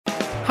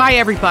Hi,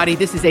 everybody.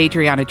 This is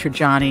Adriana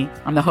Trajani.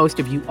 I'm the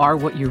host of You Are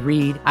What You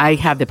Read. I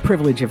have the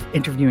privilege of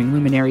interviewing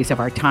luminaries of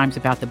our times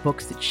about the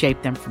books that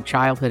shaped them from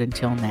childhood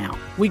until now.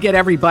 We get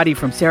everybody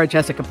from Sarah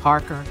Jessica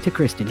Parker to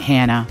Kristen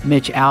Hanna,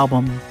 Mitch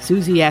Albom,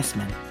 Susie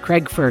Essman,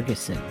 Craig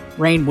Ferguson,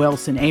 Rainn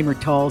Wilson, Amor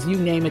Tolls, you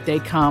name it, they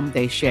come,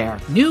 they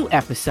share. New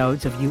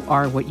episodes of You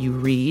Are What You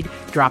Read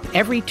drop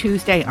every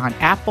Tuesday on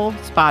Apple,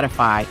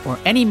 Spotify, or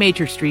any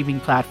major streaming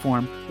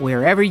platform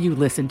wherever you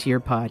listen to your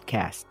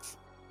podcasts.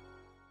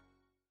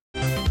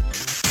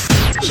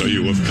 So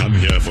you have come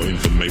here for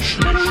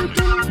information.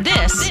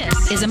 This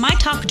is a My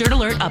Talk Dirt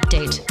Alert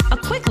update. A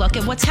quick look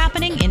at what's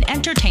happening in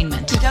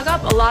entertainment. We dug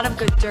up a lot of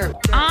good dirt.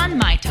 On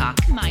My Talk.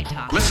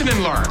 Listen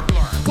and learn.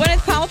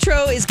 Gwyneth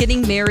Paltrow is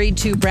getting married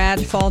to Brad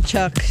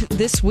Falchuk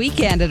this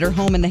weekend at her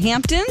home in the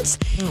Hamptons.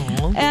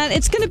 Aww. And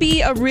it's going to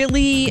be a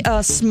really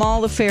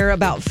small affair,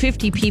 about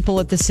 50 people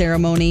at the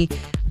ceremony.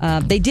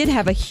 They did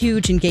have a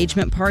huge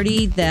engagement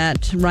party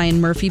that Ryan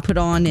Murphy put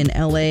on in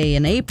L.A.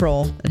 in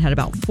April. It had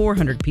about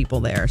 400 people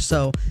there.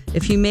 So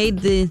if you made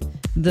the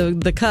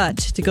cut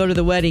to go to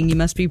the wedding, you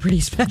must be pretty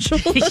special.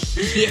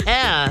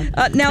 Yeah.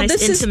 Now nice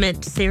this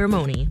intimate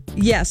ceremony.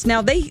 Yes.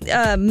 Now they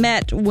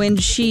met when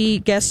she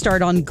guest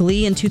starred on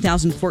Glee in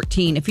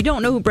 2014. If you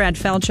don't know who Brad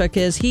Falchuk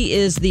is, he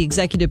is the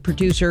executive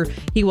producer.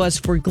 He was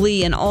for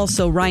Glee and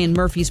also Ryan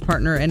Murphy's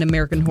partner in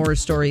American Horror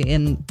Story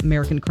and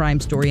American Crime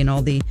Story and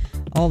all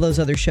those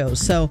other shows.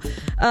 So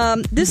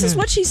this is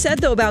what she said,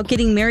 though, about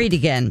getting married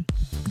again.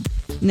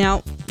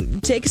 Now,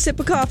 take a sip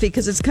of coffee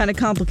because it's kind of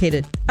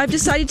complicated. I've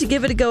decided to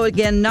give it a go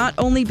again, not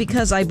only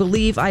because I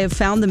believe I have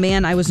found the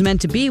man I was meant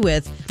to be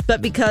with,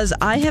 but because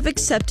I have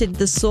accepted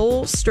the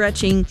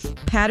soul-stretching,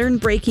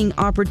 pattern-breaking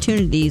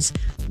opportunities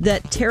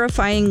that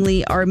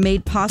terrifyingly are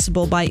made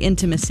possible by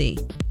intimacy.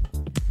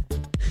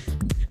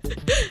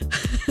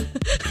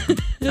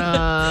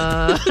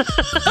 Right.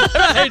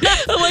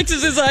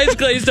 Alexis's eyes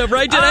glazed up,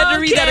 right? I had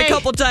to read that a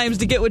couple times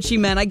to get what she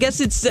meant. I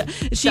guess it's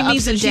she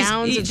means ups and that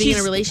downs of being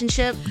in a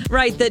relationship,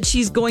 right? That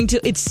she's going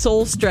to. It's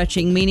soul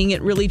stretching, meaning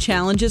it really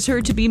challenges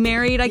her to be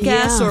married, I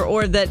guess,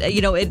 or that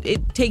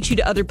it takes you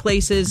to other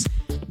places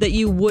that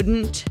you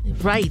wouldn't.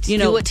 Right.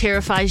 Do what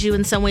terrifies you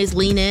in some ways.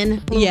 Lean in a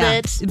little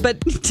bit.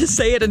 But to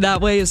say it in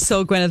that way is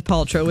so Gwyneth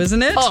Paltrow,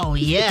 isn't it? Oh,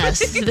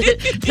 yes.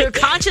 They're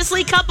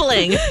consciously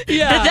coupling.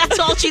 Yeah. That's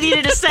all she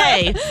needed to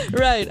say.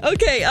 Right.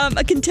 Okay.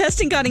 A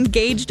contestant got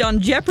engaged on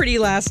Jeopardy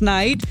last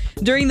night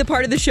during the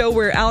part of the show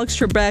where Alex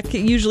Trebek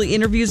usually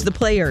interviews the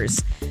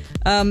players.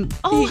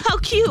 How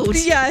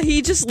cute. Yeah,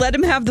 he just let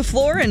him have the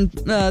floor, and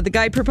the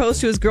guy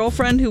proposed to his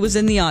girlfriend who was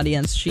in the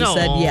audience. She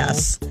said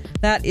yes.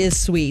 That is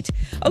sweet.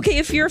 Okay,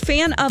 if you're a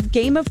fan of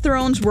Game of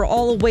Thrones, we're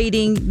all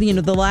awaiting,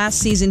 the last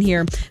season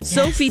here. Yes.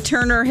 Sophie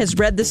Turner has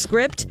read the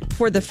script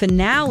for the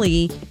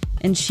finale,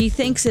 and she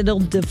thinks it'll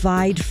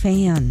divide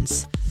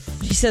fans.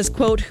 She says,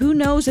 quote, "Who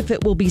knows if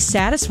it will be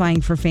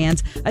satisfying for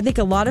fans? I think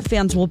a lot of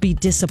fans will be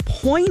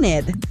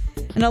disappointed,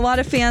 and a lot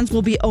of fans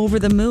will be over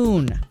the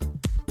moon."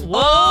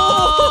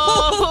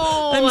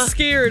 Whoa! I'm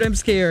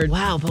scared.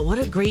 Wow, but what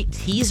a great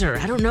teaser.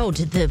 I don't know.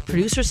 Did the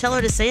producer tell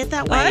her to say it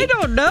that way? I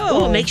don't know.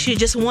 Oh, it makes you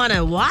just want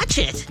to watch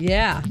it.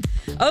 Yeah.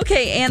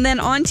 Okay, and then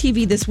on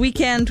TV this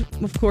weekend,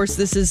 of course,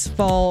 this is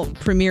fall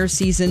premiere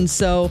season,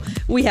 so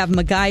we have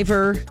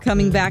MacGyver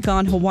coming back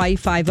on Hawaii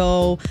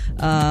Five-0.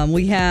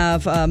 We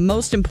have,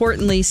 most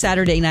importantly,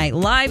 Saturday Night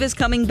Live is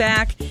coming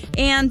back,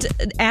 and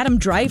Adam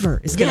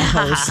Driver is going to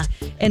host,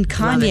 and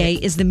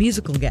Kanye is the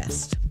musical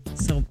guest.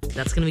 So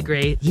that's going to be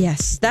great.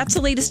 Yes, that's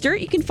the latest dirt.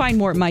 You can find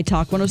more at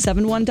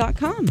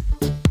mytalk1071.com.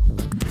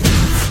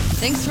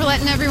 Thanks for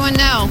letting everyone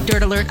know.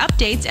 Dirt Alert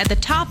updates at the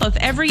top of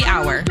every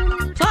hour.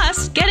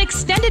 Plus, get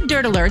extended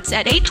Dirt Alerts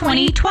at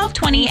 8:20,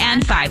 12:20,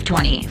 and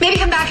 5:20. Maybe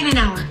come back in an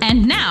hour.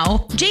 And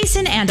now,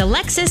 Jason and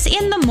Alexis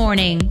in the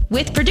morning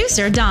with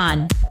producer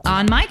Don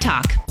on My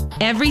Talk.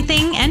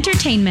 Everything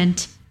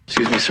entertainment.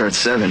 Excuse me, sir, it's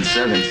 7.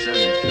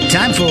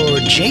 Time for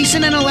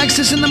Jason and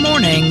Alexis in the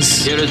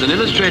mornings. Here is an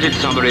illustrated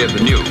summary of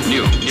the news.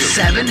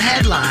 7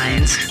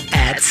 headlines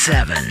at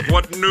 7.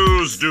 What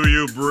news do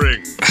you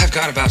bring? I've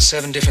got about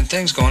 7 different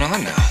things going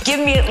on now. Give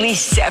me at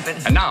least 7.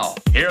 And now,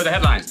 here are the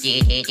headlines.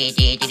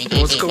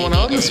 What's going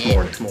on this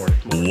morning?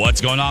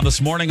 What's going on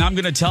this morning? I'm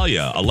going to tell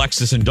you.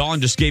 Alexis and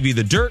Dawn just gave you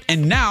the dirt,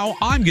 and now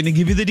I'm going to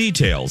give you the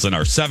details in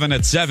our 7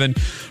 at 7,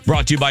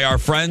 brought to you by our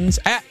friends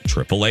at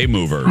AAA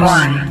Movers.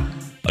 1.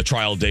 A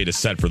trial date is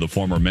set for the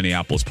former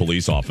Minneapolis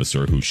police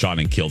officer who shot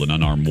and killed an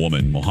unarmed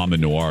woman. Mohammed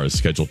Noor is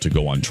scheduled to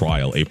go on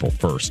trial April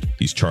 1st.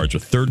 He's charged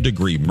with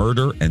third-degree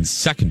murder and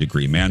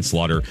second-degree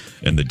manslaughter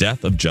in the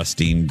death of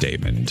Justine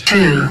Damond.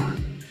 2.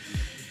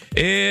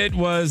 It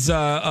was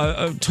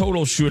a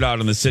total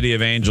shootout in the City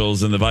of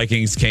Angels, and the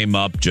Vikings came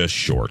up just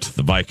short.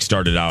 The Vikes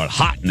started out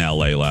hot in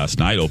L.A. last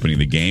night, opening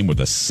the game with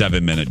a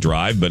 7-minute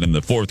drive, but in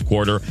the fourth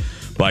quarter,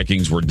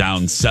 Vikings were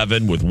down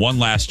 7 with one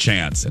last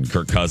chance, and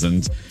Kirk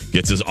Cousins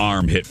gets his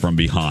arm hit from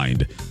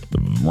behind.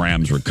 The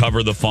Rams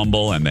recover the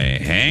fumble, and they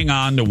hang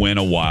on to win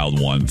a wild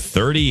one,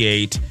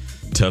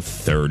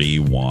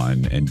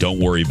 38-31. And don't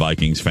worry,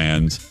 Vikings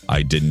fans,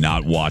 I did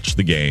not watch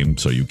the game,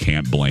 so you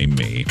can't blame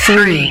me.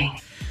 3.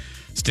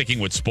 Sticking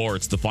with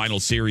sports, the final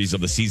series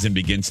of the season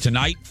begins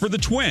tonight for the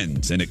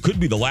Twins, and it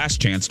could be the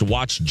last chance to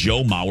watch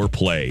Joe Mauer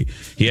play.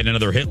 He had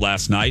another hit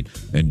last night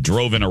and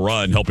drove in a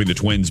run, helping the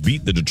Twins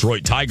beat the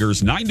Detroit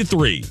Tigers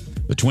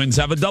 9-3. The Twins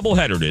have a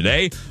doubleheader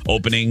today,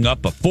 opening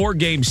up a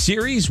 4-game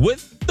series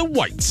with the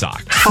White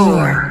Sox.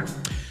 4.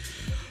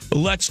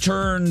 Let's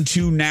turn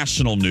to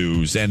national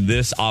news, and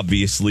this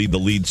obviously the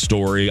lead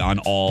story on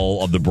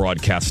all of the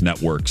broadcast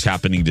networks.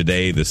 Happening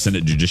today, the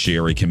Senate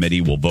Judiciary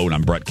Committee will vote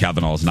on Brett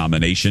Kavanaugh's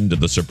nomination to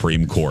the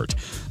Supreme Court.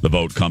 The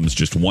vote comes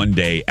just one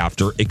day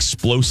after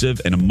explosive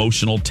and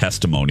emotional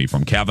testimony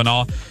from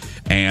Kavanaugh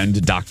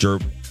and Dr.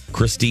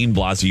 Christine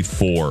Blasey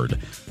Ford,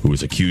 who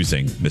is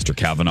accusing Mr.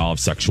 Kavanaugh of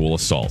sexual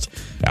assault.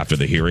 After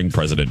the hearing,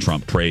 President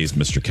Trump praised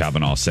Mr.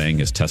 Kavanaugh, saying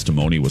his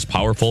testimony was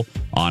powerful,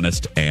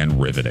 honest, and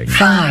riveting.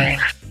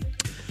 5.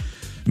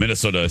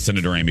 Minnesota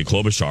Senator Amy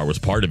Klobuchar was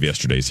part of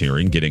yesterday's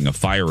hearing, getting a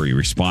fiery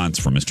response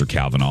from Mr.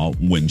 Kavanaugh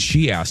when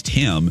she asked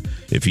him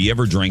if he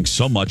ever drank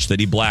so much that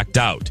he blacked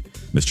out.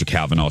 Mr.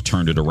 Kavanaugh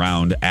turned it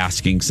around,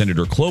 asking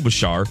Senator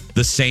Klobuchar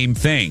the same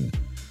thing.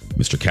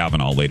 Mr.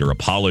 Kavanaugh later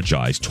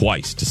apologized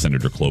twice to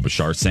Senator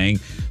Klobuchar, saying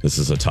this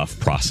is a tough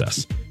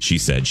process. She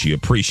said she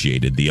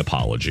appreciated the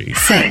apology.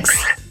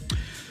 6.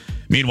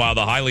 Meanwhile,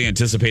 the highly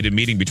anticipated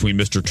meeting between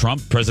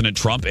President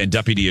Trump and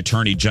Deputy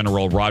Attorney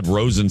General Rod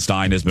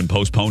Rosenstein has been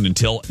postponed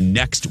until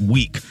next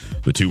week.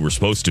 The two were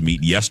supposed to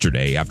meet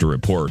yesterday after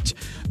reports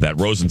that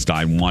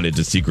Rosenstein wanted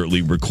to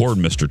secretly record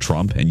Mr.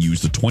 Trump and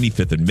use the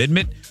 25th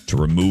Amendment to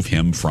remove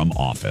him from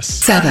office.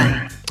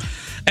 7.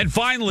 And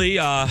finally,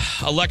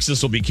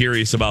 Alexis will be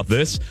curious about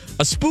this.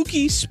 A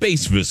spooky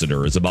space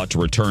visitor is about to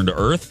return to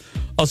Earth.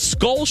 A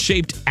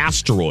skull-shaped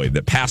asteroid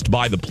that passed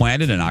by the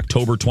planet in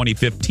October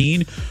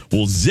 2015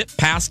 will zip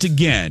past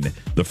again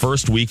the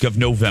first week of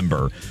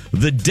November.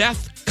 The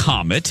Death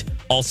Comet,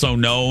 also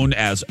known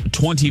as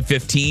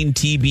 2015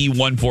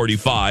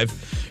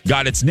 TB-145,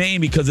 got its name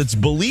because it's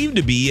believed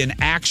to be an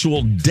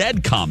actual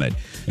dead comet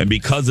and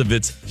because of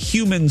its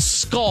human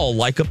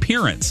skull-like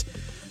appearance.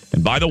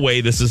 And by the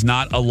way, this is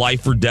not a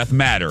life or death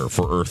matter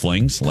for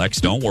Earthlings. Lex,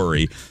 don't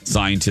worry.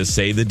 Scientists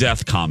say the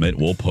Death Comet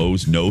will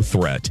pose no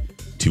threat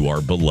to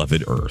our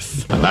beloved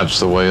Earth. And that's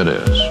the way it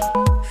is.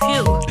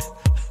 Phew.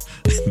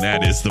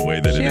 That is the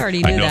way that it is. She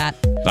already knew that.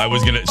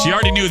 She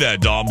already knew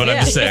that, Dawn, but I'm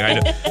just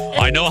saying,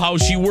 I know how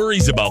she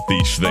worries about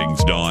these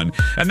things, Dawn.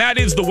 And that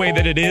is the way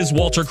that it is.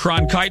 Walter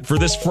Cronkite for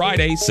this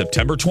Friday,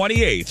 September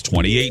 28th,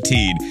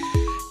 2018.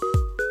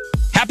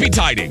 Happy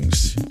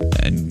tidings.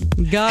 And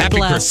God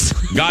bless.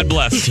 God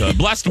bless.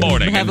 Blessed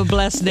morning. Have a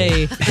blessed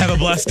day. Have a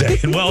blessed day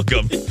and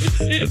welcome.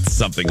 It's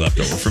something left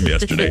over from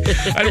yesterday.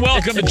 And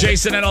welcome to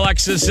Jason and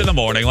Alexis in the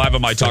morning, live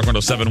on My Talk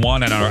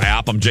 1071 and on our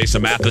app. I'm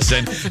Jason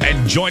Matheson.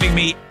 And joining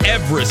me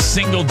every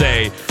single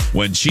day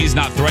when she's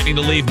not threatening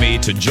to leave me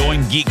to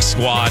join Geek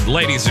Squad,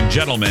 ladies and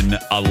gentlemen,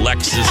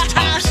 Alexis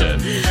Thompson.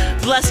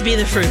 Blessed be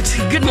the fruit.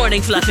 Good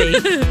morning, Fluffy.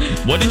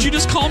 What did you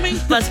just call me?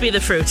 Blessed be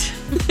the fruit.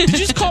 Did you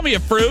just call me a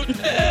fruit?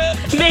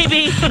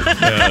 Maybe.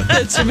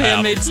 That's from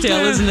Handmaid's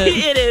Tale, isn't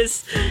it? It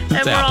is.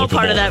 And we're all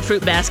part of that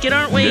fruit basket,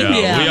 aren't we?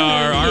 Yeah, we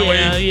are, aren't we?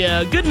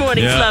 Yeah. Good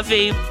morning,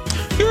 Fluffy.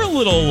 You're a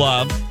little,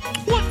 what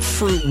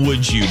fruit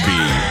would you be?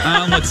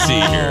 Let's see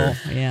here.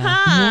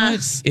 Yeah.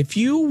 If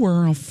you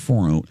were a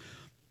fruit,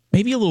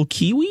 maybe a little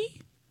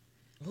kiwi?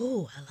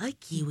 Oh, I like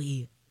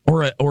kiwi.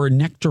 Or a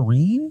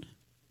nectarine?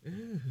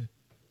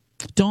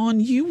 Dawn,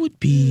 you would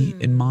be,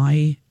 in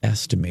my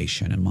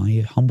estimation, in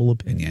my humble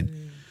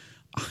opinion,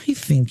 I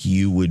think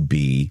you're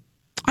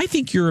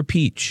a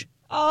peach.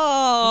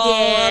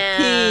 Oh,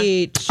 yeah.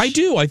 Peach. I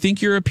do. I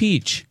think you're a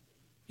peach.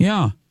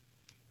 Yeah.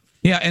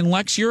 Yeah, and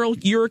Lex,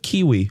 you're a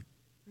kiwi.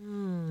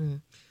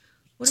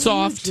 What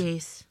soft. Are you,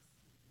 Jace?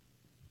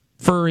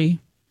 Furry.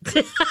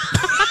 That's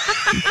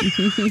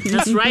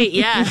right,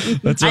 yeah.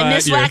 That's right. I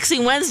missed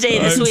Waxing Wednesday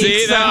this week.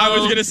 See, so I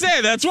was going to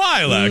say, that's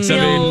why, Lex.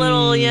 A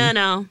little, you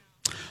know.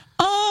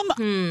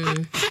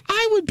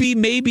 I would be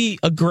maybe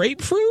a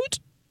grapefruit.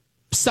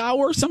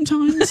 Sour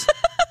sometimes.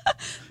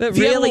 But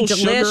really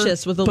sugar,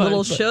 delicious with a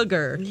little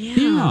sugar.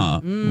 Yeah.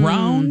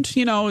 Round,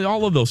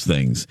 all of those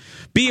things.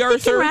 B.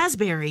 Arthur.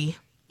 Raspberry.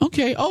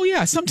 Okay. Oh,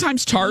 yeah.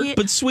 Sometimes tart,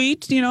 but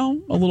sweet, a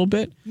little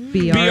bit.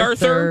 B.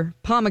 Arthur.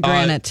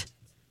 Pomegranate.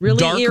 Really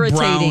dark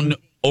irritating. Brown,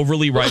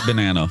 overly ripe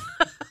banana.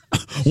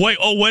 Wait,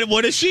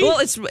 what is she? Well,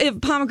 it's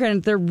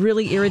pomegranate. They're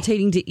really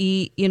irritating to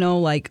eat. It's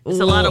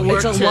a lot of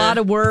work. It's a lot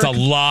of work.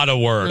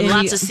 And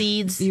lots of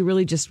seeds. You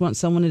really just want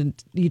someone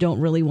you don't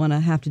really want to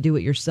have to do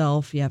it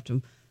yourself. You have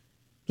to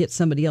get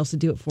somebody else to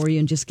do it for you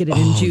and just get it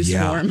in juice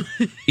form.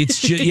 It's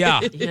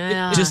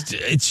just,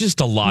 it's just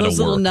a lot Those of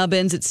work. little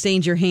nubbins, it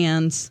stains your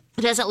hands.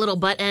 It has that little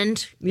butt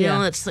end.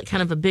 It's like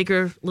kind of a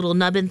bigger little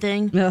nubbin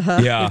thing. Uh-huh.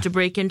 You have to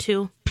break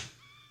into.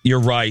 You're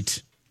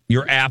right.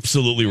 You're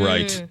absolutely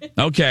right.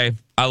 Okay.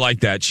 I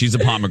like that. She's a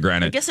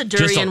pomegranate. I guess a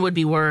durian would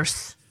be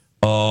worse.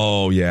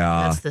 Oh,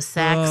 yeah. That's the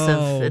sacks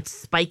of its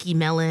spiky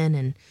melon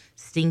and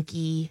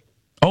stinky.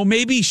 Oh,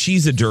 maybe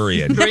she's a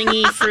durian.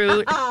 Stringy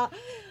fruit.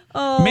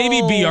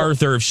 Maybe B.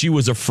 Arthur, if she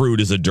was a fruit,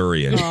 is a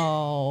durian.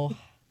 Oh.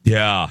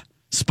 Yeah.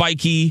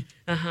 Spiky.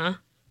 Uh-huh.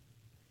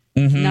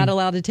 Not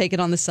allowed to take it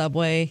on the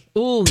subway.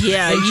 Ooh,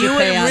 yeah. In You would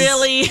Japan.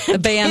 really. A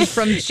ban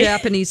from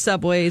Japanese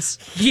subways.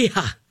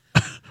 Yeah.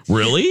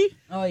 Really?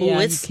 Oh, yeah. Ooh,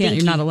 it's you can't.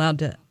 You're stinky. not allowed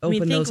to open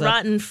think those up.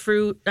 rotten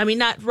fruit. I mean,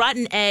 not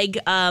rotten egg.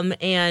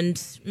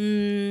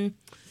 And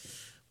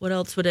what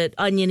else would it?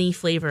 Oniony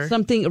flavor.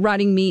 Something,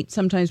 rotting meat,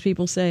 sometimes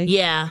people say.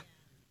 Yeah.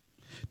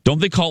 Don't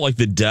they call it like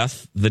the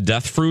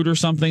death fruit or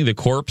something? The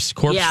corpse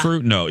Yeah.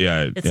 fruit? No,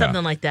 yeah. It's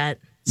something like that.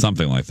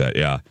 Something like that,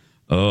 yeah.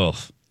 Oh.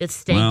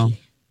 It's stanky. Well,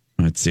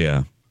 it's,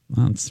 yeah.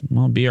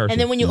 Well, be our. And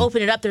then when you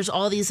open it up, there's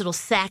all these little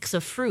sacks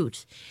of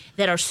fruit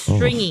that are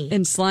stringy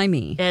And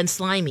slimy. and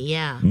slimy.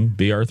 Yeah.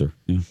 B. Arthur.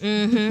 Yeah.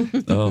 Mm-hmm.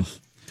 Oh.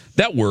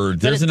 That word.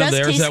 But There's it another.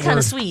 does There's taste that kind word.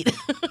 of sweet.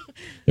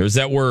 There's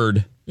that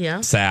word.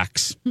 Yeah.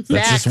 Sacks. That's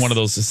Sacks. just one of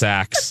those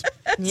sacks.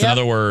 It's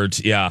another word.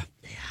 Yeah.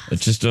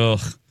 It's just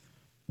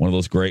one of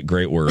those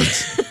great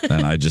words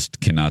that I just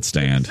cannot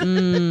stand.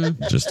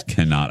 Just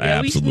cannot.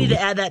 Yeah, we just absolutely. need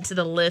to add that to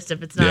the list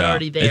if it's not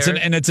already there.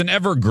 It's an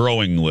ever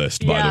growing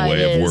list, by Yeah, the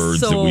way, it of is. words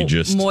So that we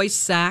just.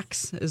 moist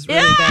sacks is really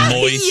yeah, bad.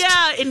 Moist.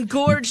 yeah,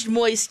 engorged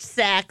moist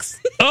sacks.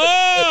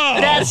 Oh,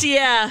 That's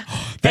that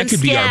and could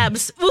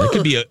scabs.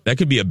 be that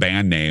could be a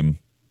band name.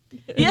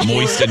 Yeah.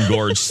 Moist and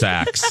Gorge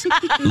Sacks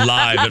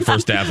live at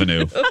First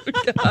Avenue.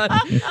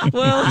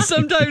 Well,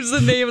 sometimes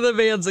the name of the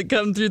bands that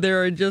come through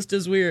there are just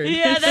as weird.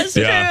 Yeah, that's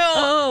Yeah. true.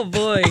 Oh,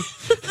 boy.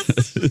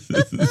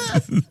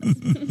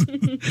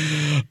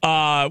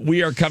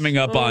 We are coming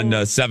up on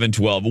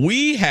 7:12.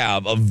 We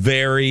have a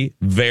very,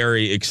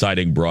 very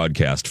exciting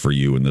broadcast for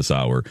you in this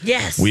hour.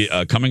 Yes. We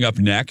coming up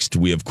next,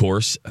 we of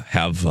course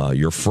have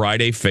your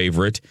Friday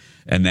favorite,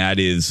 and that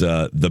is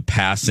the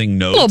passing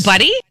notes. Hello,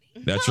 buddy.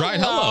 That's right.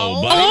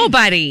 Hello, buddy. Hello,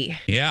 buddy.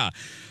 Yeah.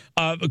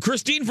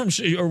 Christine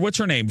or what's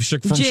her name? From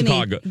Ginny.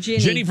 Chicago.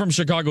 Ginny. From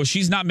Chicago.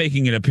 She's not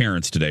making an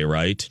appearance today,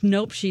 right?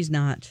 Nope, she's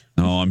not.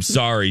 Oh, I'm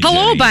sorry.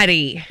 Hello, Ginny.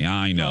 buddy. Yeah,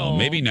 I know. Oh.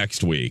 Maybe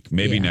next week.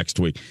 Maybe Yeah. next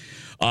week.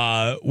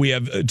 We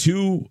have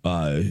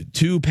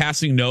two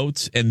passing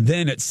notes, and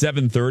then at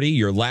 7:30,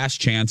 your last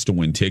chance to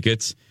win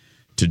tickets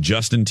to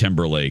Justin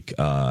Timberlake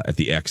at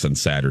the X on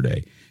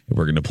Saturday.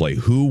 We're going to play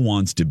Who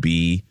Wants to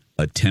Be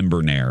a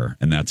Timbernaire,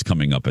 and that's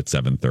coming up at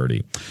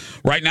 7:30.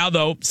 Right now,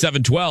 though,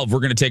 7:12, we're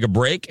going to take a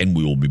break, and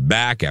we will be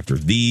back after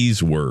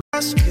these words.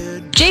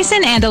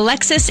 Jason and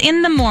Alexis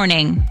in the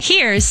morning.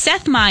 Here's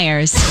Seth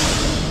Meyers.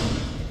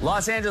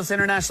 Los Angeles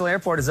International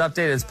Airport has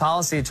updated its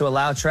policy to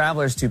allow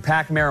travelers to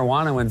pack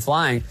marijuana when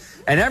flying,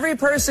 and every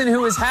person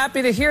who was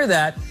happy to hear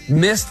that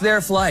missed their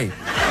flight.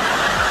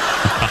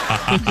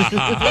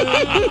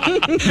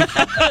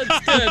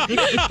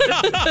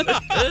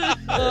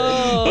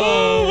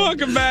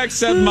 Welcome back,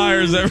 Seth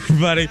Meyers,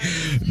 everybody.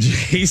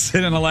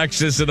 Jason and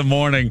Alexis in the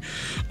morning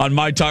on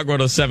My Talk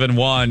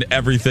 107.1,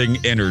 Everything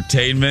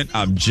Entertainment.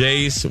 I'm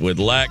Jace with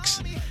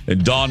Lex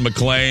and Dawn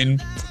McClain.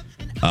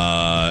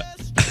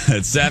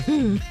 Seth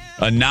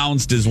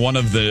announced as one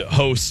of the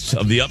hosts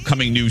of the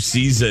upcoming new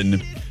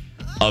season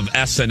of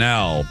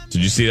SNL.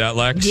 Did you see that,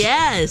 Lex?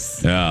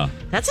 Yes. Yeah.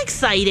 That's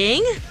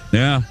exciting.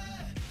 Yeah.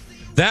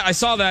 That I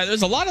saw that.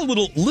 There's a lot of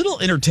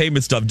little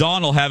entertainment stuff.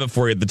 Dawn will have it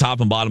for you at the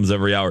top and bottoms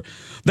every hour.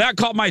 That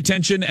caught my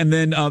attention, and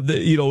then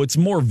it's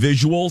more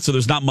visual, so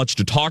there's not much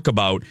to talk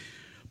about.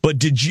 But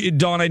did you,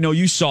 Dawn? I know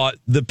you saw it.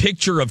 The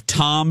picture of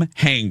Tom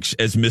Hanks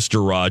as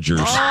Mr. Rogers.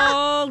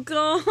 Oh,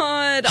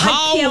 God.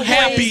 How I can't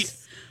happy? wait.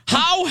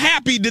 How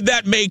happy did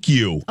that make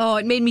you? Oh,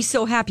 it made me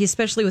so happy,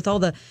 especially with all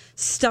the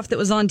stuff that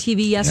was on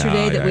TV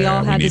yesterday that we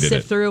all we had to needed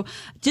sift it. through.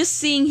 Just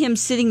seeing him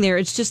sitting there,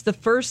 it's just the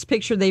first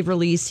picture they've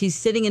released. He's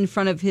sitting in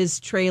front of his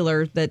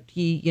trailer that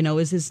he,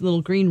 is his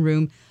little green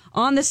room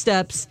on the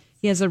steps.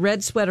 He has a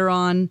red sweater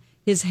on.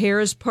 His hair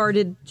is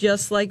parted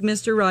just like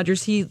Mr.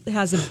 Rogers. He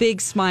has a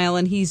big smile,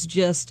 and he's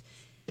just...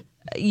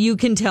 You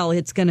can tell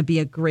it's going to be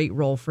a great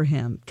role for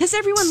him because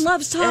everyone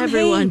loves Tom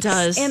Everyone Hanks,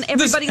 does. and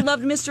everybody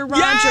loved Mr.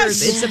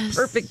 Rogers. It's a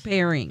perfect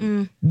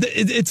pairing.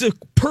 It's a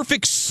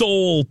perfect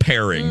soul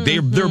pairing.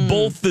 They're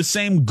both the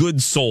same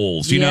good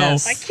souls, you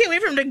Yes. know. I can't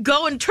wait for him to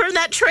go and turn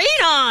that train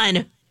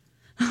on.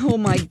 Oh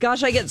my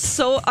gosh, I got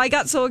so I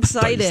thought you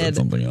said excited.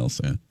 something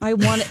else. Yeah. I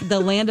wanted the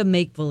land of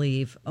make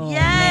believe. Oh,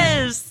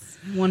 Yes.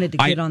 man. I wanted to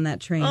get on that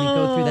train and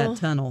go through that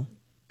tunnel.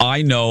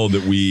 I know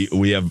that we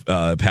have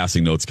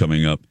passing notes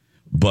coming up,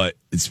 but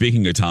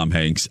speaking of Tom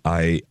Hanks,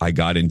 I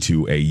got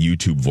into a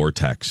YouTube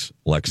vortex,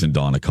 Lex and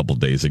Dawn, a couple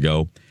days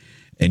ago,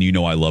 and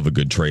I love a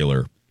good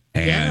trailer,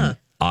 and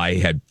I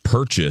had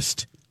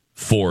purchased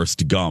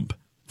Forrest Gump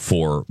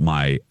for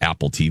my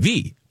Apple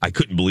TV. I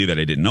couldn't believe that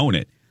I didn't own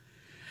it,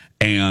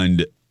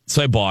 and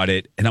so I bought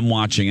it, and I'm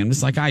watching, and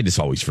it's like I just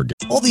always forget.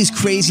 All these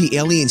crazy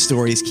alien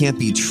stories can't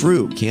be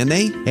true, can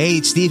they? Hey,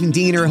 it's Stephen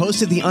Diener,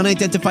 host of the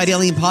Unidentified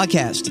Alien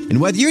Podcast.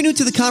 And whether you're new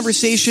to the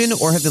conversation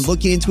or have been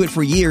looking into it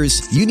for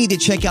years, you need to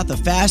check out the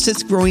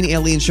fastest growing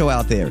alien show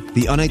out there,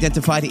 the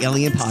Unidentified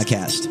Alien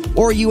Podcast,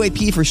 or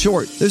UAP for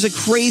short. There's a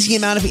crazy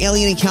amount of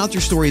alien encounter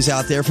stories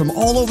out there from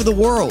all over the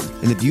world.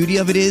 And the beauty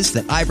of it is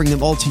that I bring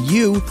them all to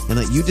you and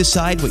let you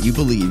decide what you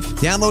believe.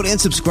 Download and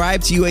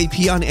subscribe to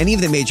UAP on any of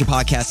the major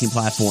podcasting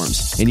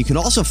platforms. And you can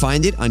also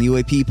find it on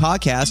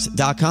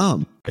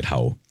UAPpodcast.com.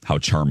 how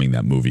charming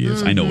that movie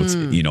is. I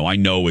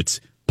know it's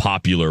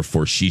popular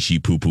for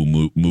shishi poo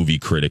poo movie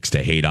critics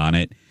to hate on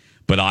it,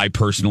 but I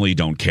personally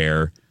don't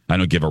care. I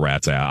don't give a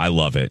rat's ass. I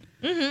love it.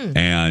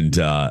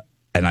 Mm-hmm.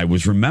 And I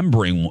was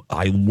remembering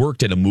I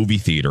worked at a movie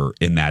theater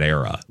in that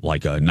era,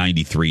 like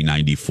 93,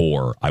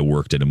 94. I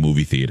worked at a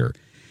movie theater,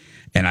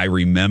 and I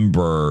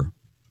remember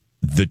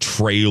the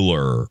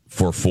trailer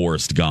for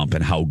Forrest Gump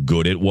and how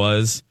good it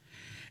was.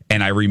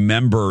 And I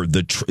remember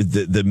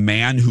the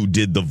man who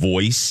did the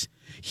voice.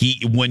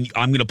 When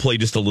I'm going to play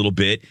just a little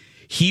bit,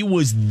 he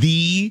was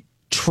the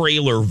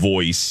trailer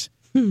voice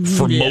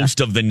for most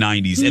of the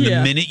 90s. And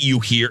the minute you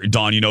hear,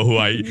 Dawn, you know who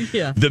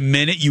the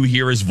minute you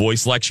hear his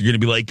voice lecture, you're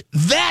going to be like,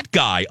 that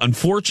guy.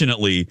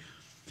 Unfortunately,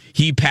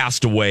 he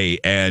passed away.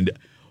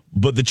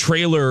 But the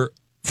trailer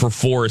for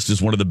Forrest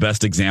is one of the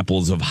best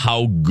examples of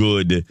how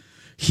good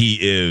he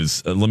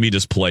is. Let me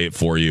just play it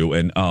for you.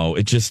 And I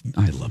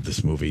love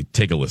this movie.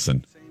 Take a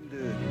listen.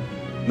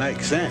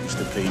 Makes sense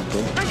to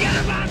people. Forget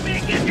about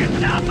me, get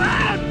yourself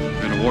out!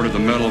 Been awarded the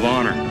Medal of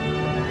Honor.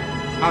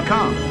 How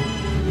come?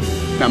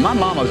 Now, my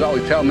mama's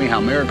always telling me how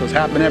miracles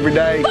happen every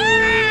day.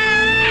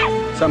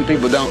 Some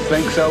people don't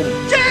think so.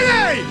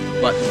 Jenny!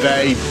 But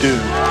they do.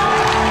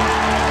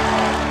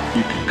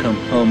 You can come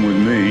home with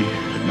me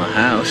at my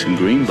house in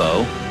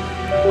Greenbow.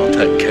 I'll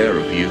take care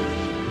of you.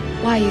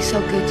 Why are you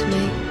so good to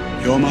me?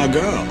 You're my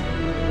girl.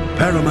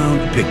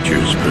 Paramount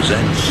Pictures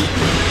presents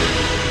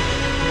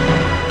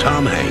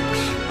Tom Hanks.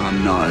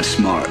 I'm not a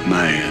smart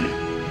man,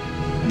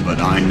 but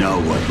I know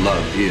what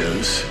love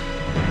is.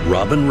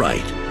 Robin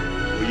Wright.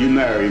 Will you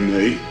marry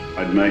me?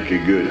 I'd make a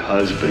good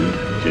husband,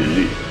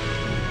 Jenny.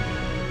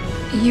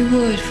 You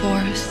would,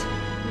 Forrest.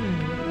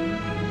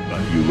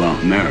 But you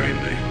won't marry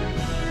me.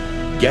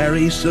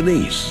 Gary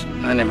Sinise.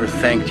 I never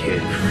thanked you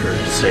for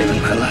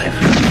saving my life.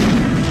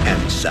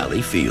 And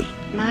Sally Field.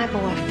 My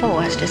boy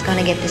Forrest is going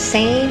to get the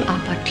same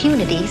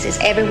opportunities as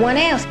everyone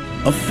else.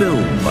 A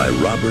film by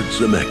Robert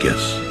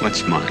Zemeckis.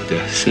 What's my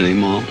destiny,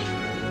 Mom?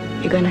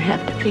 You're going to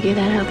have to figure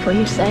that out for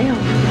yourself.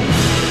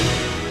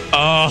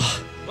 I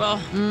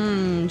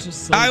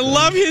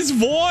love his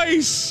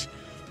voice.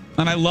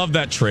 And I love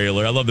that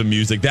trailer. I love the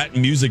music. That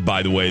music,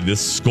 by the way,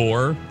 this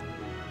score,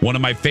 one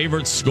of my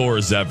favorite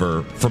scores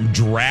ever from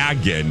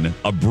Dragon,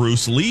 a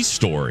Bruce Lee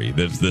story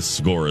that this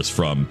score is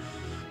from.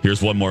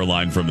 Here's one more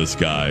line from this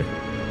guy.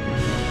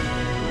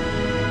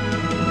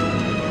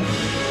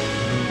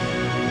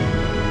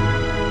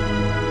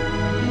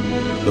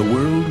 The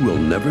world will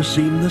never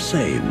seem the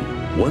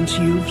same once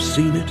you've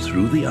seen it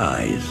through the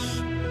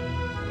eyes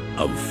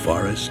of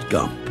Forrest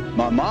Gump.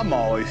 My mom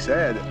always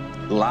said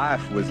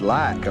life was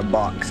like a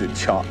box of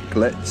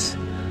chocolates.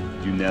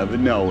 You never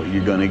know what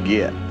you're going to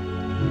get.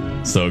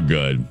 So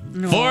good.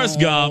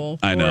 Forrest Gump.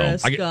 I know.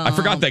 I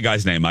forgot that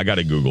guy's name. I got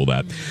to Google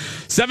that.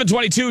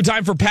 7:22,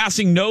 time for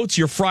Passing Notes,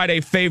 your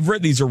Friday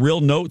favorite. These are real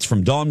notes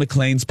from Dawn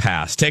McLean's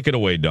past. Take it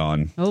away,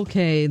 Dawn.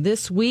 Okay,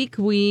 this week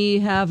we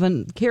have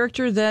a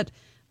character that,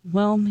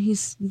 well,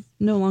 he's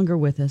no longer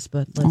with us,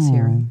 but let's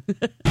hear him.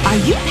 Are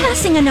you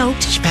passing a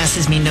note? She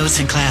passes me notes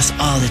in class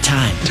all the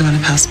time. Do you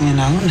want to pass me a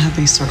note and have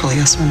me circle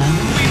yes or no?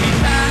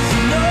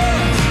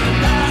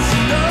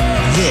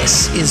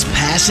 This is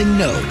Passing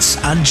Notes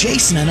on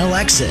Jason and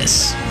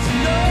Alexis.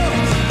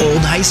 Old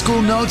high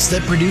school notes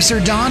that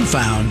producer Dawn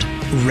found,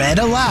 read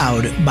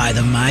aloud by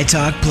the My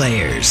Talk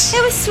players.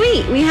 It was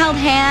sweet. We held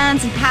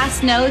hands and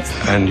passed notes.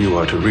 And you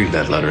are to read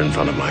that letter in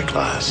front of my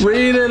class.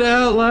 Read it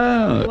out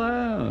loud.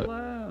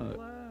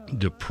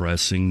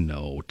 Depressing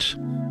note.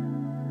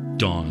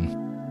 Dawn,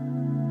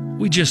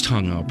 we just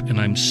hung up and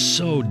I'm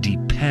so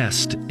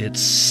depressed. It's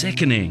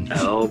sickening.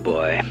 Oh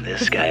boy,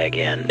 this guy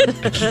again.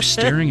 I keep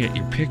staring at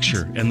your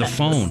picture and the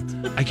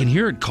phone. I can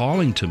hear it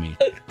calling to me.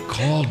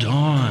 Call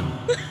Dawn.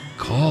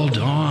 Call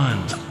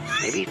Dawn.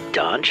 Maybe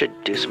Dawn should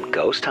do some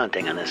ghost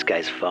hunting on this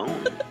guy's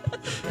phone.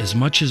 As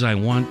much as I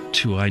want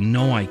to, I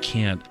know I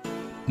can't.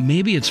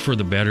 Maybe it's for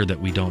the better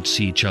that we don't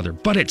see each other,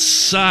 but it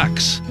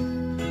sucks.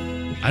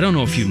 I don't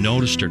know if you've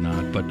noticed or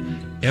not, but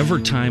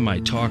every time I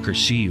talk or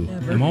see you,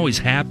 I'm always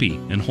happy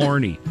and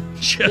horny.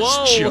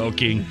 Just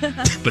joking.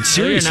 But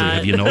seriously,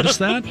 have you noticed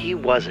that? He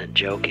wasn't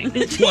joking.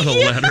 What a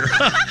letter.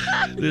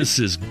 This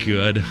is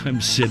good. I'm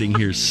sitting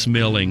here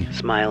smiling.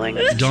 Smiling.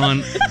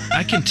 Dawn,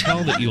 I can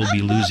tell that you'll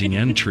be losing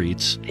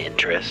interest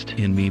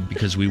in me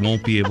because we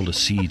won't be able to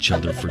see each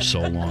other for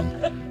so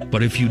long.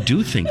 But if you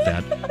do think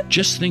that,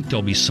 just think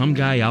there'll be some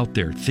guy out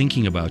there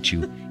thinking about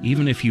you,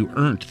 even if you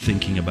aren't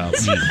thinking about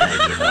me.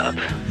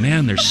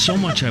 Man, there's so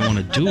much I want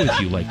to do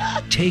with you, like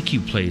take you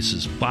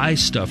places, buy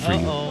stuff for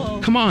you.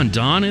 Come on,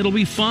 Dawn, it'll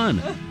be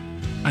fun.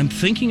 I'm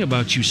thinking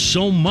about you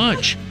so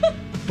much,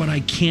 but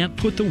I can't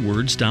put the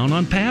words down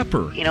on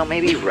paper. You know,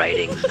 maybe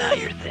writing's not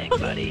your thing,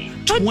 buddy.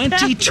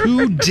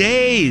 22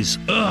 days!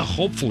 Ugh,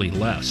 hopefully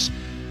less.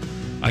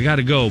 I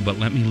gotta go, but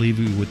let me leave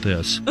you with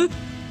this.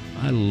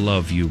 I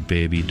love you,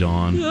 baby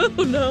Dawn.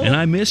 Oh, no. And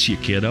I miss you,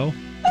 kiddo.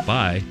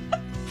 Bye.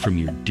 From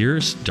your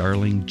dearest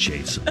darling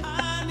Jason.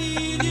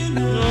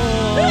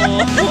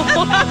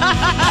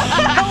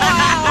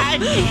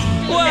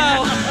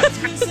 Wow.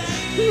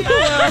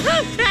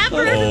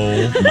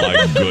 Oh,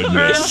 my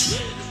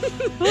goodness.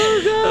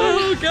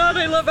 Oh, God.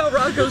 I love how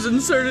Rocco's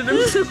inserted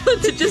himself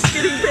into just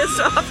getting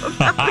pissed off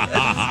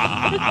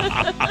about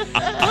it.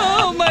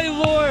 Oh, my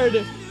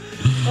Lord.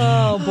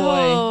 Oh,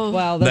 boy.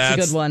 Wow, that's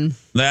a good one.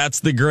 That's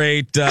the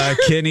great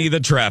Kenny the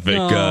traffic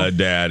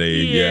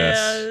daddy.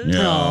 Yes.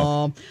 Yeah.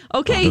 Oh.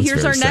 Okay,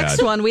 here's our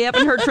next one. We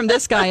haven't heard from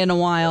this guy in a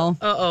while.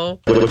 Uh-oh.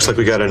 It looks like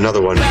we got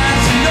another one. Oh,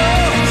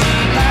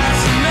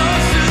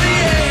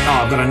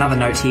 I've got another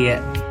note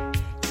here.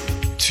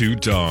 To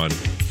Dawn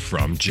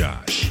from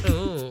Josh.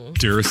 Ooh.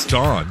 Dearest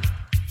Dawn,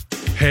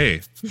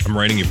 hey, I'm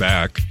writing you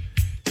back,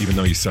 even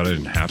though you said I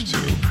didn't have to.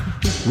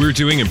 We were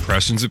doing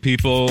impressions of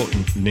people,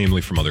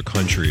 namely from other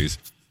countries.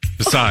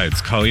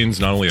 Besides, Colleen's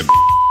not only a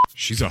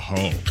she's a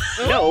hoe.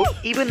 No,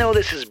 even though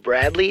this is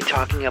Bradley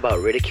talking about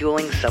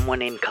ridiculing someone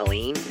named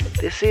Colleen,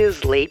 this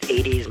is late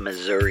 80s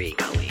Missouri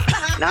Colleen,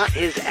 not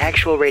his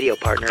actual radio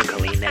partner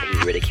Colleen that he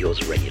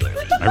ridicules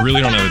regularly. I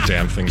really don't have a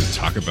damn thing to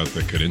talk about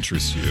that could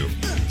interest you.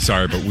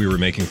 Sorry, but we were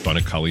making fun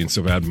of Colleen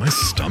so bad, my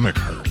stomach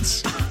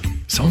hurts.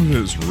 Some of it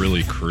was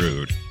really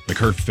crude. Like,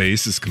 her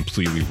face is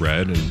completely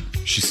red, and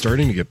she's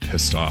starting to get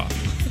pissed off.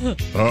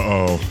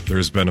 Uh-oh,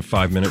 there's been a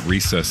 5-minute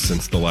recess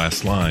since the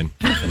last line,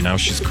 and now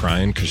she's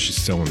crying because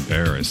she's so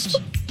embarrassed.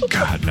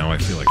 God, now I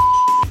feel like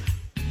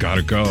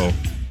gotta go.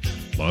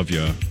 Love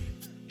ya,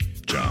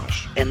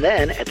 Josh. And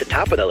then, at the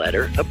top of the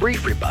letter, a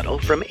brief rebuttal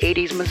from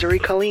 80s Missouri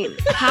Colleen.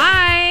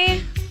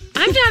 Hi,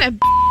 I'm not a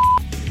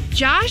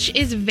Josh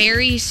is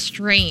very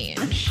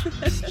strange.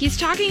 He's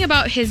talking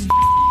about his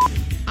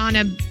on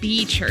a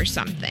beach or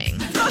something.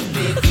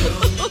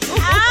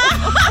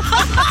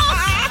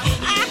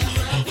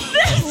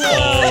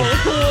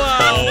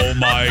 Oh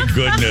my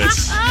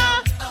goodness.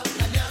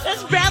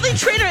 That's Bradley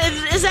Trainer.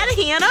 Is that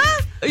Hannah?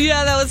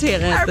 Yeah, that was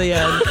Hannah at the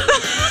end.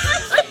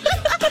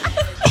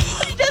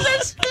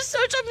 That's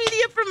social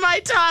media from My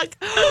Talk.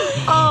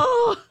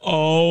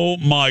 Oh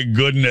my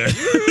goodness.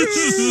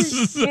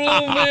 Oh,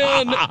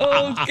 man.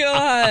 Oh,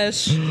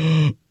 gosh.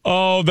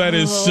 Oh, that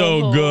is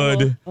so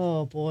good.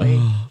 Oh, boy.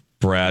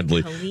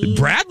 Bradley.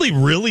 Bradley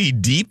really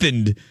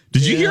deepened.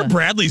 Did you hear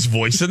Bradley's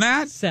voice in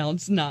that?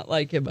 Sounds not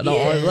like him at all.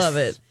 I love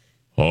it.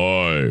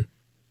 Hi.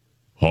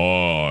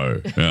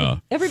 Yeah.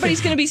 Everybody's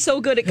going to be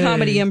so good at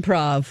comedy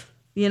improv,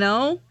 you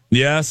know?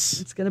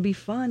 Yes. It's going to be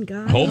fun,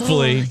 guys.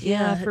 Hopefully.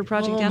 Yeah, for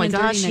Project Down and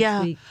Dirty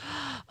next week.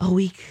 A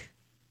week.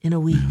 In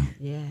a week.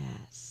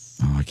 Yes.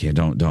 Oh, I can't.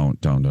 Don't.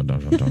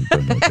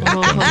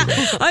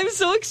 I'm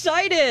so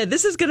excited.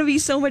 This is going to be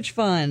so much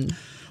fun.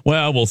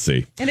 Well, we'll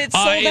see. And it's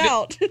sold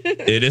out.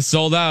 It is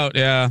sold out,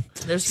 yeah.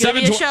 There's going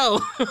to be a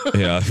show.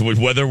 Yeah,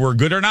 whether we're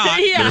good or not,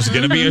 there's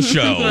going to be a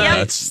show.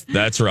 Yep.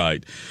 That's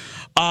right.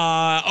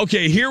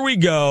 Okay, here we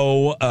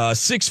go.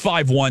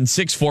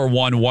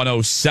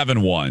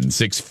 651-641-1071.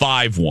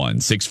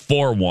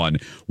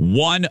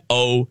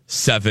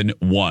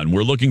 651-641-1071.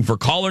 We're looking for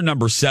caller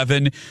number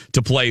 7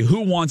 to play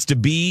Who Wants to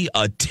Be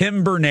a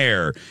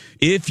Timbernaire.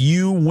 If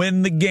you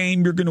win the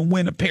game, you're going to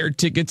win a pair of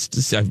tickets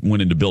to I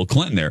went into Bill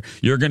Clinton there.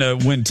 You're going to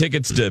win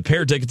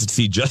pair of tickets to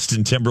see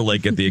Justin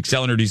Timberlake at the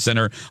Xcel Energy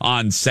Center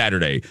on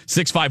Saturday.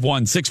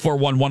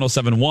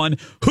 651-641-1071.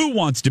 Who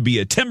Wants to Be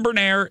a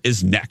Timbernaire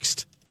is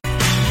next.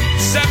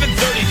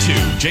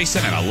 7:32,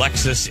 Jason and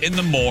Alexis in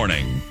the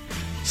morning.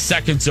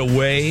 Seconds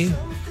away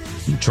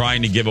from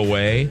trying to give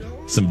away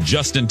some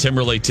Justin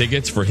Timberlake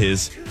tickets for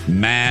his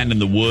Man of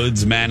the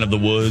Woods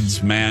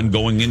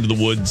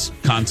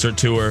concert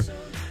tour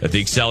at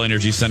the Xcel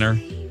Energy Center.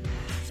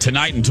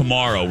 Tonight and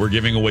tomorrow, we're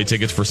giving away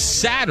tickets for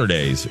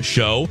Saturday's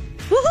show.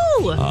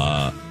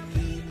 Woohoo!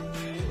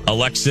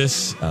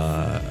 Alexis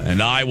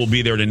and I will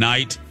be there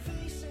tonight.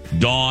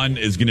 Dawn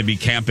is going to be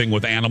camping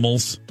with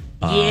animals.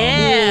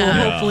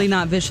 Hopefully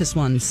not vicious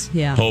ones.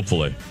 Yeah.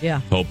 Hopefully.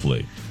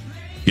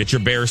 Get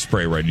your bear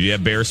spray ready. Do you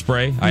have bear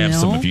spray? I have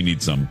some if you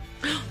need some.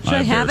 Should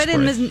I have it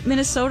in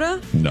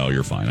Minnesota? No,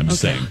 you're fine. I'm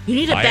just saying. You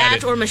need a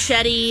bat or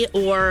machete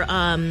or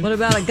what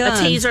about a gun? A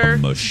taser. A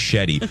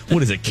machete.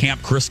 What is it?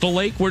 Camp Crystal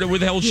Lake? Where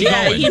the hell is she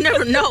going? You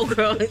never know,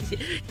 girl.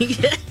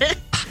 Get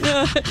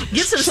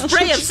some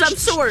spray of some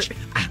sort.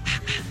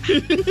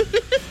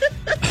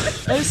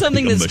 I have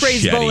something that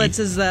sprays bullets.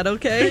 Is that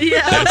okay?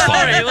 Yeah. That's fine.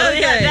 All right. Well,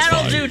 yeah, that'll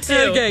fine. do too.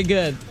 Okay,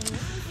 good.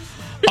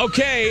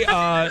 Okay,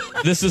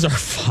 this is our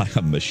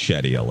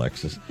machete,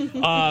 Alexis.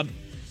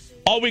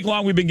 All week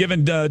long, we've been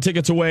giving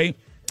tickets away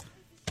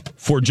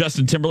for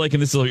Justin Timberlake,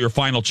 and this is your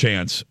final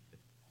chance.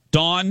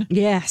 Dawn,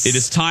 yes, it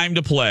is time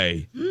to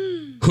play.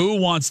 Who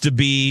Wants to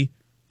Be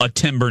a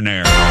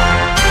Timbernaire?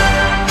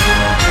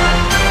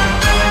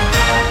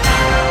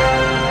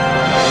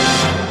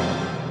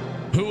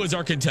 Who is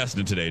our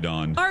contestant today,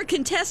 Dawn? Our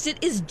contestant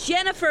is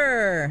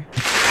Jennifer.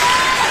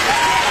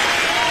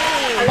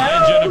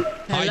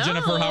 Hi,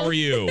 Jennifer. How are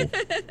you?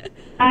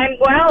 I'm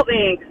well,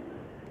 thanks.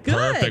 Good.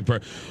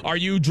 Perfect. Are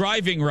you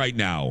driving right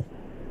now?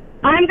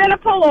 I'm going to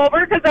pull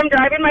over because I'm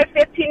driving my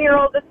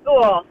 15-year-old to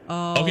school.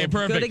 Oh, okay,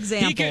 perfect. Good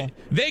example.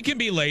 They can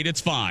be late.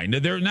 It's fine.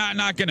 They're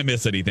not going to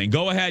miss anything.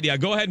 Go ahead. Yeah,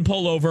 go ahead and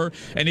pull over.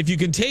 And if you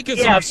can take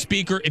us off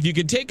speaker, if you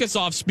can take us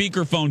off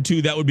speakerphone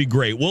too, that would be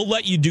great. We'll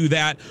let you do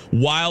that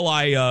while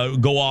I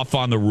go off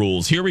on the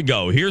rules. Here we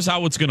go. Here's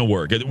how it's going to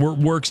work. It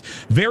works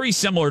very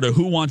similar to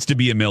Who Wants to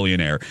Be a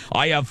Millionaire.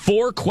 I have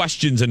 4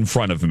 questions in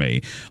front of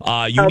me.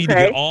 You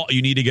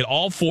need to get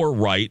all 4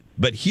 right.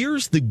 But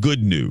here's the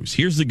good news.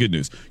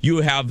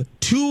 You have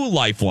 2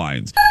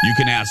 lifelines. You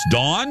can ask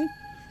Dawn,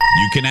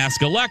 you can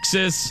ask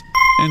Alexis,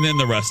 and then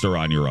the rest are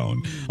on your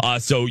own.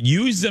 So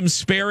use them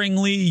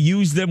sparingly.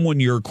 Use them when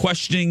you're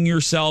questioning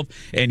yourself.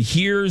 And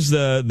here's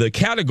the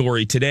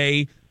category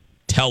today: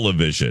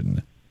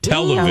 television.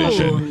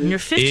 Television. Ooh, your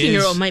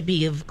 15-year-old might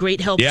be of great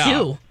help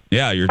too.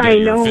 Yeah, I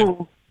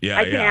know.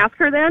 I can ask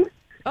her then.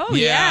 Oh,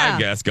 yeah. I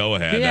guess. Go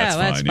ahead. Yeah,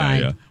 that's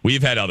fine. Yeah.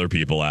 We've had other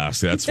people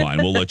ask. That's fine.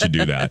 We'll let you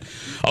do that.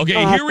 Okay,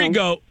 awesome. Here we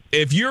go.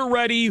 If you're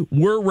ready,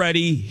 we're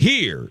ready.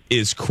 Here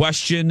is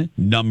question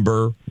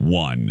number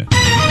 1.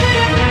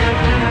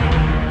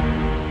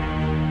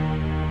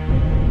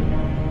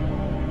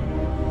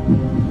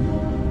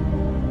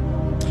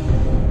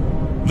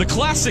 The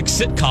classic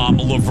sitcom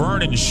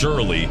Laverne and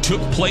Shirley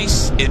took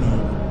place in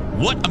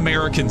what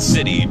American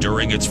city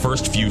during its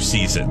first few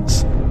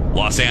seasons?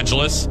 Los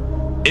Angeles,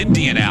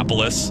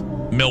 Indianapolis,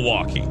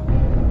 Milwaukee.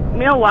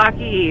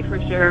 Milwaukee, for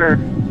sure.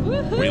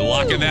 We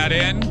locking that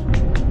in?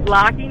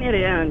 Locking it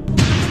in.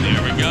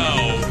 There we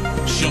go.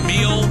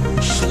 Shamil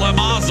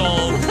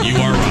Schlemazel. You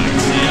are right.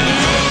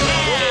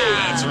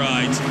 Yeah, that's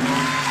right.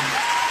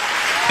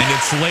 In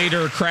its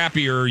later,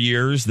 crappier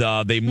years,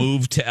 they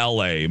moved to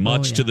L.A.,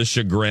 much to the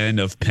chagrin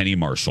of Penny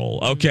Marshall.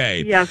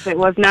 Okay. Yes, it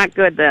was not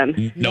good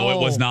then. No, it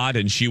was not,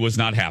 and she was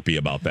not happy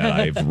about that.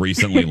 I've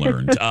recently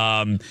learned.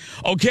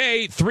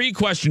 Okay, 3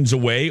 questions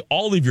away.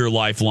 All of your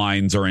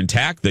lifelines are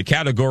intact. The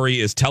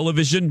category is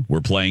television. We're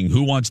playing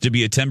Who Wants to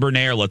Be a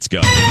Timbernaire? Let's go.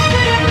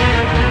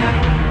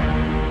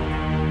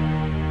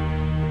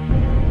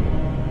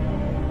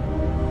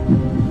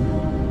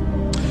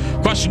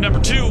 Question number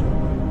 2.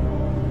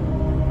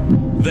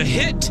 The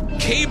hit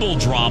cable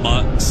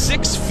drama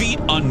 6 Feet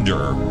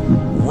Under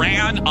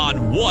ran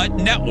on what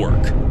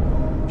network?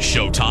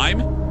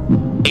 Showtime,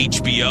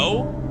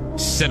 HBO,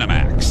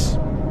 Cinemax.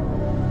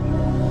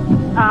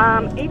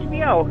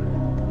 HBO.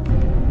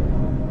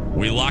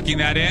 We locking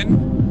that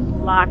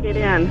in? Lock it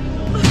in.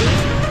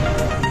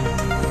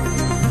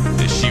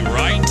 Is she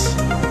right?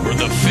 Were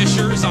the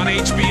Fishers on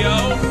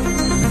HBO?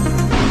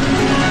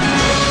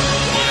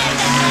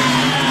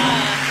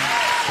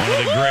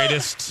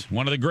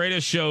 One of the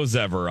greatest shows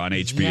ever on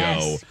HBO.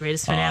 Yes,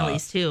 greatest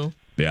finales too.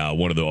 Yeah,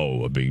 one of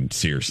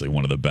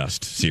the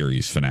best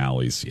series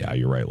finales. Yeah,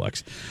 you're right,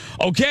 Lex.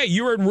 Okay,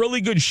 you're in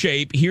really good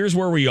shape. Here's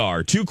where we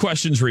are. 2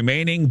 questions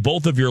remaining.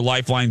 Both of your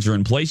lifelines are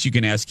in place. You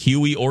can ask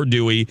Huey or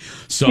Dewey.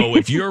 So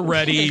if you're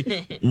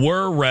ready,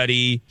 we're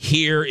ready.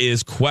 Here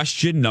is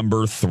question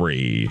number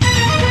 3.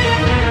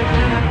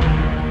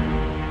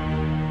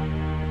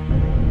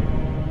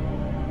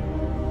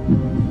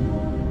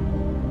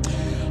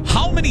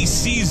 How many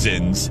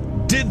seasons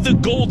did the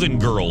Golden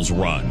Girls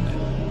run?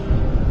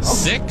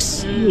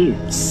 6,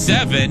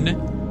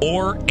 7,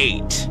 or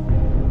 8?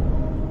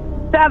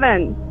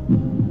 7.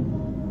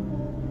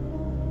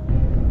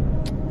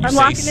 I'm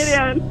locking it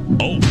in.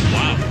 Oh,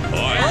 wow.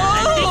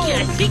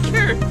 I think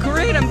you're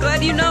great. I'm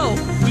glad you know.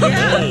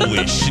 Yeah. Holy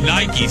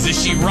shnikes.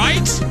 Is she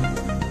right?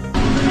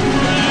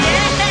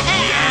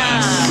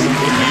 Yes.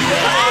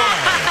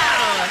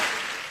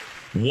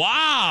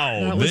 Wow.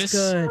 That was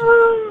good.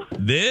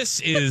 This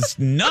is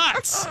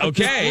nuts.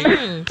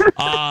 Okay.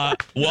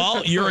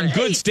 Well, you're in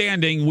good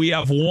standing. We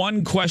have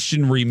 1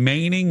 question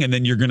remaining, and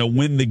then you're going to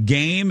win the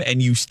game, and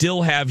you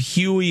still have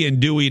Huey and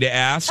Dewey to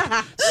ask.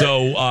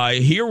 So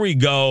here we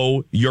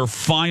go. Your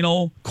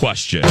final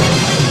question.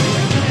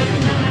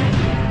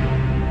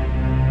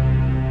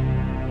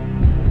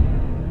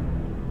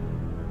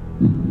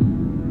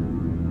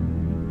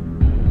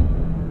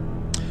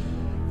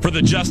 For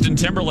the Justin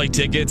Timberlake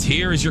tickets,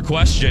 here is your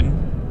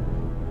question.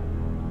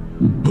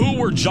 Who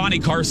were Johnny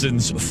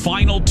Carson's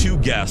final 2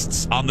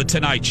 guests on The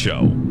Tonight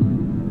Show?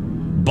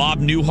 Bob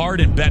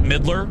Newhart and Bette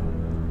Midler,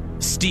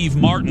 Steve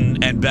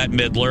Martin and Bette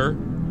Midler,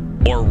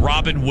 or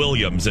Robin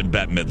Williams and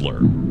Bette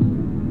Midler?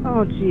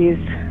 Oh, jeez.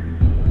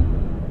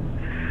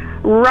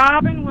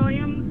 Robin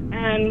Williams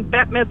and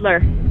Bette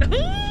Midler.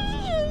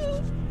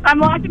 I'm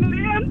locking it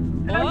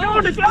in. And I'm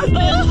going to Justin.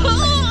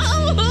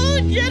 Oh,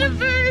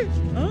 Jennifer.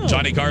 Oh.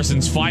 Johnny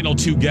Carson's final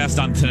 2 guests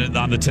on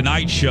The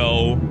Tonight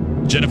Show.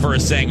 Jennifer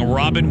is saying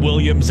Robin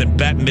Williams and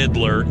Bette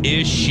Midler.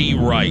 Is she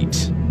right?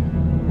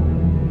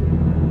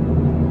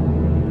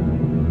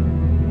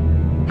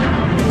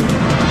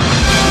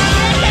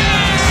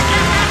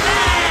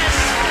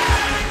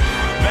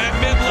 Bette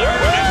Midler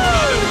and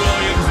Robin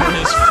Williams were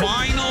his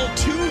final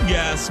 2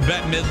 guests.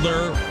 Bette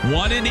Midler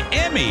won an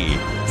Emmy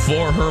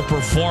for her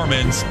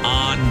performance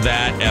on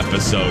that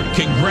episode.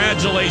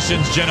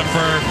 Congratulations,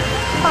 Jennifer.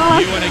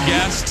 You and a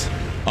guest.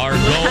 are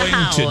going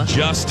to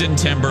Justin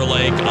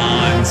Timberlake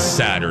on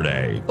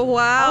Saturday.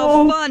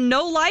 Wow, fun.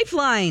 No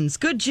lifelines.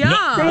 Good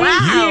job.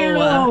 Thank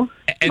you.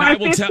 And my I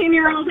will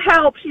 15-year-old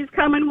help. She's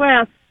coming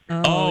with.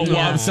 Well,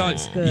 I'm sorry.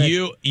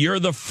 You're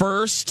the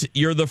first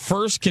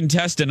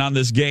contestant on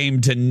this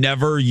game to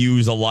never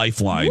use a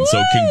lifeline. Woo!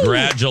 So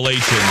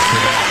congratulations for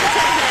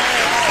that.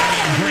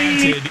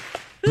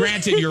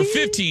 Granted, your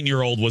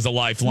 15-year-old was a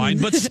lifeline,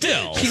 but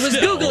still. She was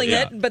Googling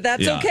it, but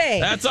that's okay.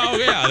 That's all.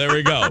 Yeah, there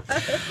we go.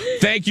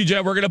 Thank you,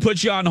 Jen. We're going to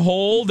put you on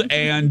hold,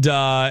 and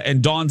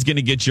Dawn's going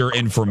to get your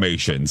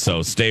information.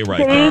 So stay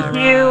right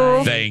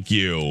there. Thank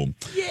you.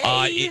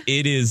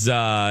 It is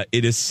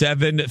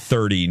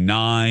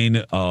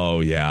 7:39. Oh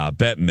yeah,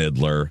 Bette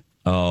Midler.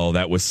 Oh,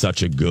 that was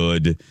such a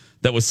good.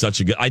 I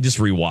just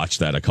rewatched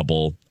that a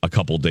couple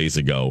days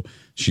ago.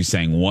 She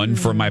sang "One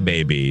for My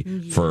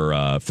Baby"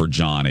 for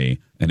Johnny,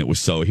 and it was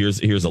so.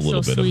 Here's a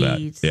little bit sweet.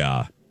 of that.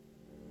 Yeah.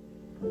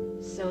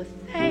 So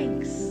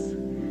thanks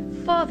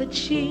for the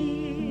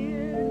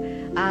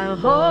cheer. I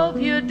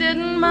hope you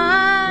didn't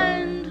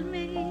mind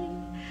me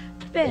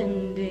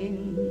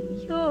bending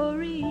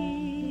your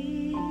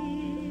ear.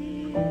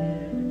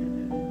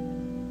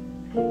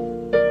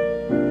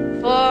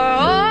 For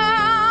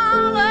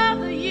all of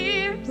the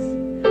years,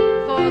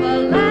 for the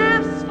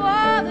laughs,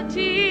 for the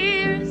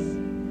tears,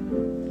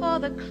 for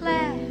the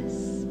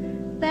class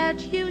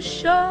that you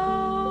showed.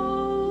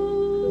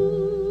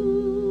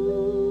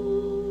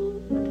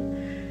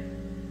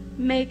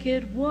 Make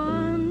it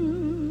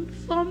one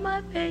for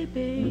my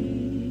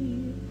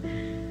baby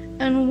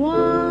and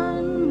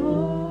one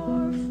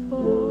more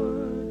for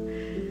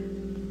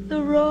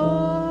the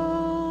road.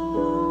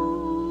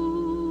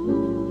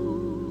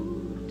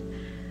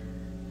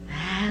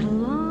 That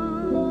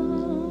long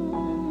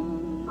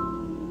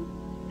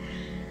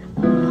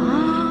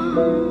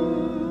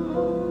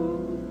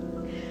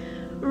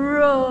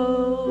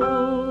road.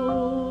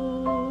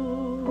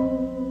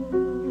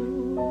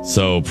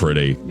 So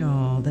pretty.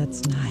 Oh,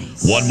 that's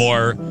nice. One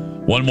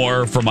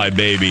more for my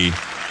baby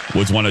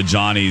was one of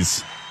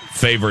Johnny's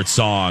favorite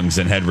songs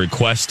and had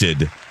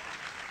requested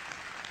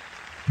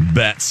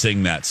Bette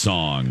sing that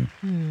song.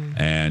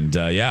 And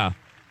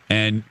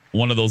and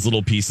one of those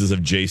little pieces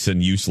of Jason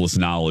useless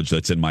knowledge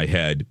that's in my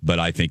head, but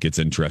I think it's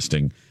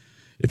interesting.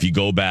 If you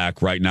go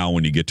back right now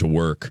when you get to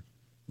work,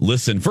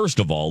 listen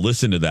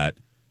to that.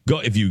 Go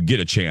if you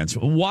get a chance,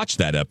 watch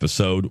that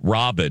episode.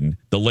 Robin,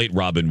 the late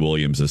Robin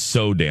Williams, is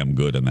so damn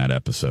good in that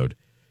episode.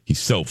 He's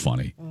so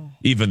funny.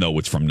 Even though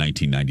it's from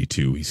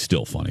 1992, he's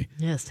still funny.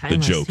 Yes, the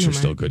jokes are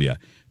still good, yeah.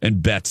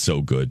 And Bette's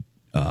so good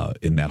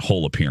in that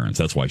whole appearance.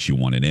 That's why she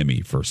won an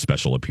Emmy for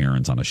special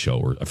appearance on a show,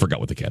 or I forgot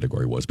what the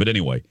category was. But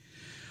anyway,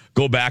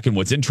 go back, and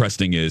what's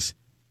interesting is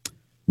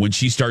when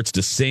she starts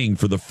to sing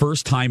for the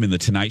first time in the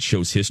Tonight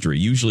Show's history,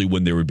 usually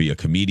when there would be a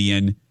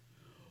comedian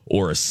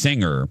or a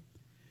singer,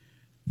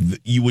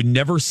 you would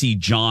never see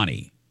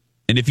Johnny.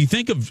 And if you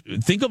think of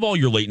all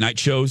your late night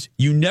shows,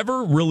 you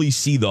never really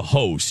see the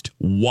host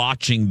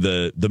watching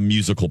the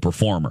musical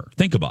performer.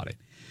 Think about it.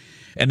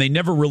 And they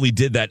never really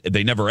did that.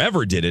 They never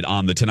ever did it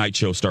on the Tonight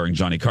Show starring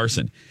Johnny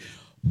Carson.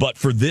 But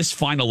for this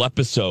final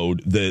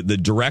episode, the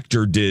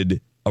director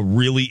did a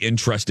really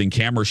interesting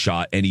camera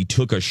shot, and he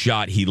took a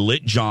shot. He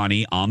lit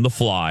Johnny on the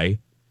fly,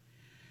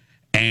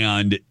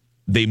 and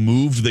they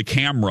moved the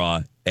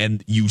camera,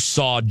 and you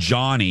saw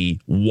Johnny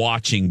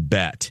watching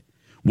Bette,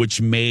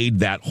 which made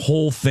that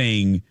whole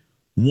thing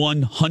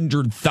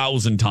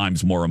 100,000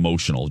 times more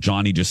emotional.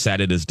 Johnny just sat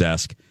at his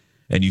desk,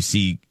 and you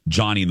see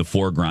Johnny in the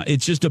foreground.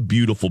 It's just a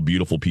beautiful,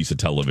 beautiful piece of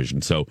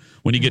television. So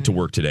when you get to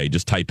work today,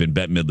 just type in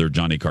Bette Midler,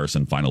 Johnny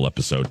Carson, final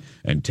episode,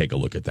 and take a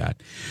look at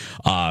that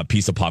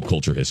piece of pop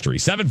culture history.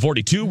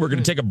 7:42, we're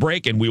going to take a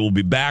break, and we will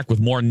be back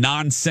with more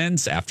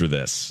nonsense after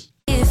this.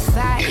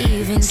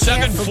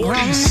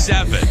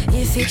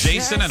 7:47.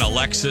 Jason and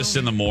Alexis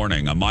in the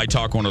morning on My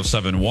Talk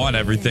 107.1,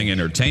 everything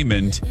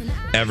entertainment,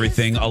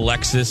 everything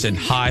Alexis and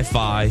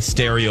hi-fi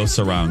stereo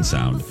surround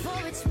sound.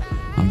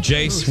 I'm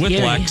Jace with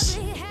Lex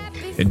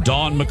and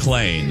Dawn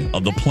McLean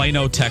of the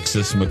Plano,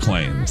 Texas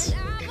McLeans.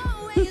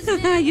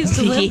 I used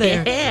to live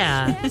there.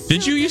 Yeah.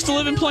 Did you used to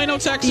live in Plano,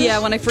 Texas? Yeah,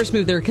 when I first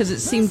moved there, because it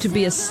seemed to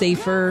be a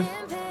safer.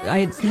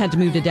 I had to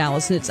move to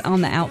Dallas, and it's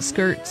on the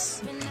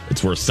outskirts.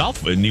 It's where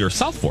near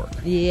South Fork.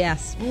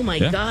 Yes. Oh my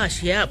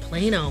gosh, yeah,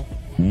 Plano.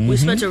 We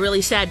spent a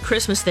really sad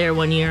Christmas there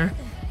one year.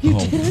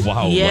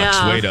 Wow, yeah.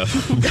 Lex, way to...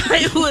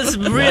 It was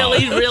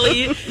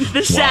really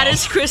the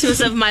saddest Christmas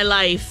of my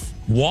life.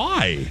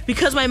 Why?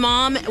 Because my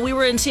mom, we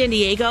were in San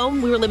Diego.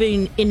 We were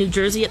living in New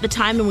Jersey at the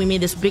time, and we made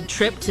this big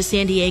trip to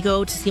San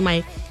Diego to see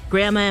my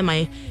grandma and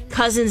my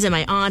cousins and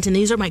my aunt, and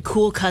these are my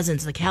cool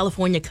cousins, the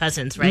California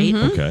cousins, right?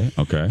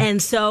 Okay.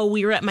 And so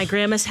we were at my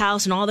grandma's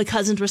house, and all the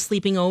cousins were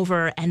sleeping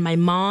over, and my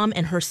mom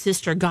and her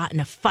sister got in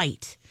a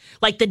fight,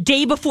 like the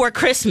day before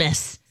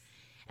Christmas.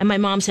 And my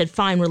mom said,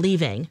 "Fine, we're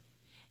leaving."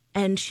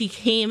 And she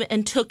came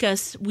and took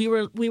us. We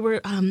were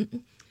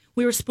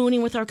we were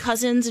spooning with our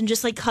cousins and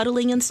just like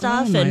cuddling and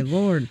stuff. Oh, my and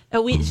Lord.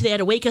 They had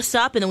to wake us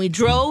up, and then we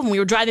drove, and we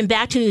were driving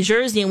back to New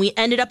Jersey, and we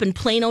ended up in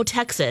Plano,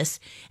 Texas.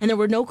 And there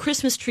were no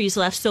Christmas trees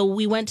left, so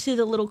we went to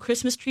the little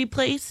Christmas tree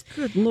place.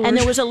 Good Lord. And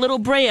there was a little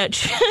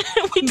branch.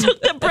 We took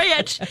the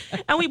branch,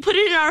 and we put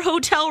it in our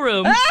hotel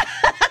room.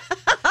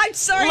 I'm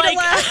sorry to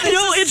laugh.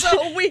 It's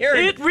so weird.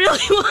 It really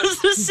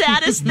was the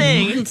saddest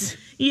thing.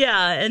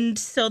 Yeah, and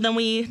so then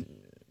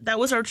that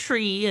was our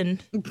tree,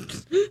 and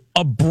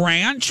a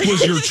branch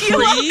was your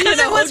tree? Because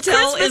it was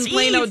hotel Christmas in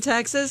Plano, Eve.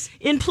 Texas?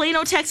 In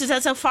Plano, Texas.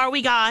 That's how far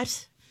we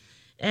got.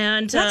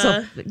 And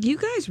you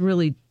guys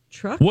really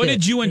trucked What it.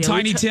 did you and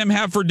Tiny Tim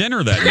have for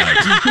dinner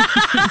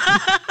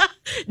that night?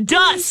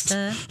 Dust.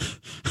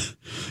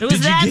 It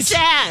was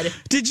sad.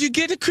 Did you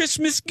get a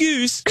Christmas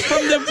goose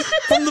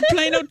from the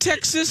Plano,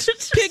 Texas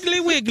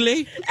Piggly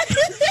Wiggly?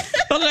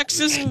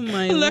 Alexis. Oh,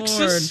 my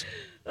Alexis. Lord.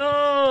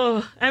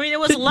 Oh, I mean, it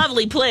was a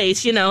lovely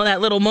place,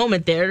 that little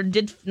moment there.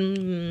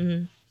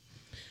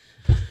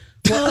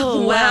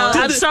 Oh, wow.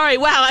 I'm sorry.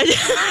 Wow.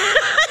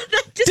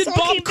 Did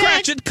Bob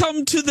Cratchit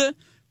come to the...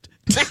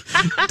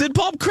 Did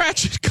Bob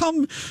Cratchit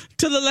come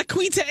to the La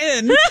Quinta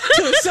Inn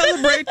to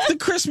celebrate the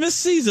Christmas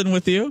season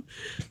with you?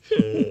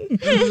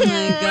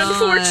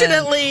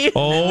 Unfortunately,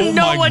 no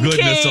my one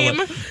goodness, came.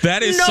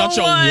 That is such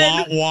a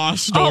wah-wah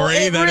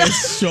story. That is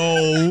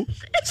so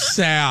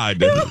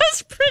sad. It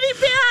was pretty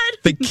bad.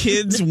 The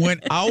kids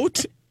went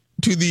out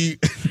to the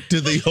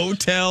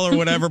hotel or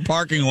whatever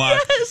parking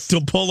lot to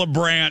pull a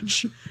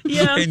branch.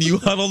 Yeah. And you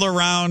huddled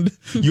around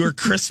your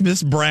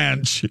Christmas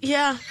branch.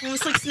 Yeah, it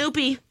was like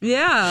Snoopy.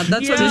 Yeah,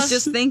 that's what I was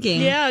just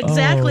thinking. Yeah,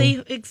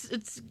 exactly. It's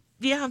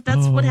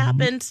that's what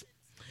happened.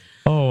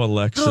 Oh,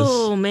 Alexis.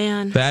 Oh,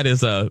 man. That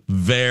is a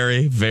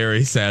very,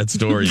 very sad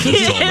story you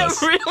just told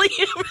us. It really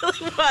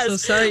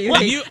was. So sorry.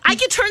 I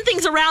can turn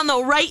things around,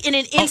 though, right in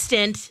an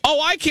instant.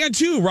 Oh, I can,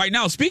 too, right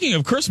now. Speaking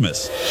of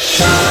Christmas. That's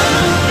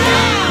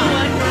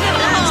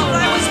what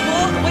I was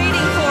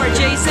waiting for,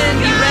 Jason.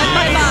 You read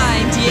my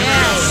mind.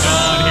 Yes.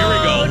 Here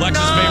we go.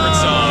 Alexis' favorite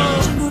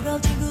song.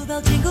 Jingle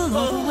bell, jingle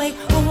all the way.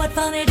 Oh, what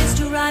fun it is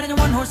to ride in a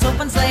one-horse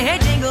open sleigh. Hey,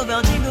 jingle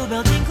bell, jingle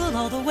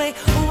all the way.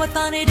 Oh, what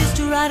fun it is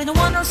to ride in a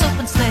one-horse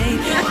open sleigh.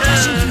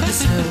 Dashing through the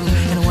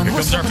snow in a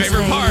one-horse Here comes our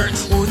favorite part.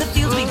 Oh, the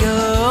fields we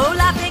go,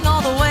 laughing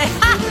all the way.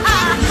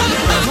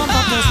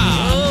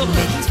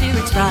 Making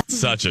spirits bright.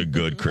 Such a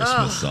good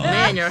Christmas song.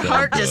 Man, your So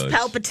heart just good.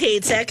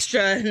 palpitates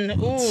extra.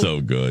 And, So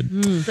good.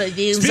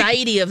 the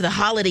anxiety of the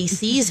holiday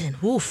season.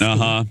 Oof.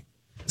 Uh-huh.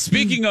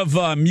 Speaking of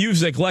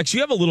music, Lex, you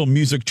have a little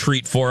music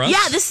treat for us.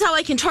 Yeah, this is how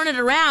I can turn it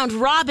around.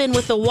 Robin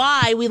with the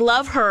Y, we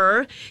love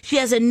her. She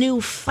has a new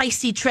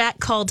feisty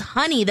track called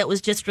Honey that was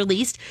just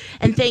released.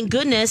 And thank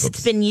goodness,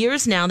 it's been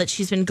years now that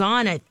she's been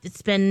gone.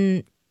 It's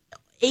been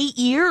 8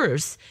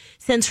 years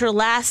since her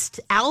last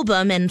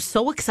album, and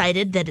so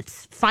excited that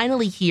it's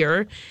finally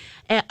here.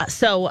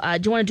 So,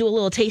 do you want to do a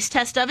little taste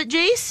test of it,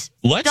 Jace?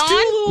 Let's do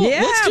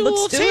a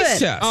little taste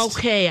test.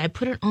 Okay, I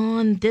put it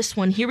on this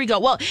one. Here we go.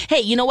 Well,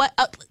 hey, you know what?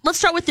 Let's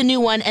start with the new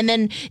one, and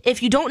then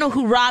if you don't know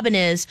who Robin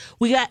is,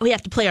 we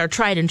have to play our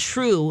tried and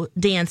true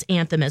dance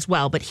anthem as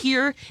well. But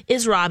here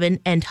is Robin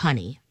and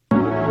Honey.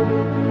 Every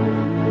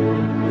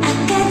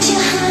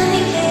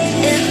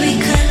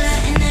color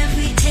and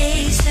every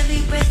taste,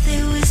 every breath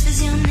it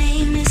whispers your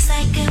name. It's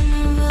like a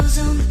rose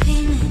on the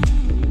pavement.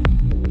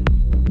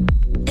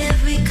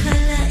 Every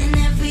color and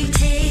every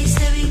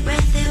taste, every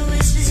breath it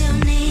whispers your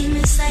name.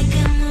 It's like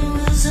a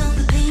rose on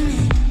the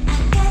pavement. I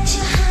got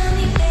your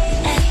honey,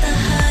 baby. At the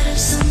heart of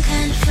some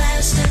kind of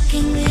flower stuck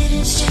in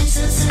glitter strands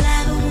of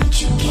saliva.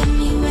 Won't you give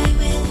me right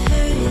where the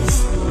hurt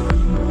is?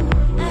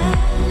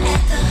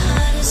 At the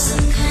heart of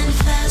some kind of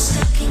flower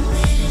stuck in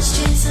glitter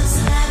strands of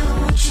saliva.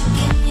 Won't you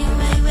give me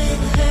right where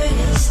the hurt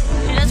is?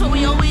 And that's what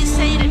we always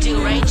say to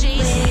do, right,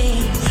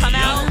 Jace? Come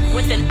out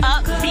with an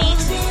upbeat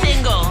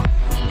single.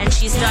 And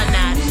she's done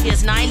that. She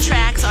has 9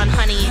 tracks on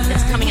Honey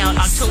that's coming out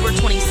October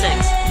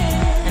 26th.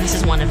 And this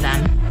is one of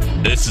them.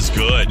 This is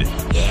good.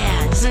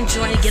 Yeah. Doesn't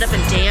you want to get up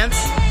and dance?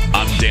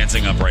 I'm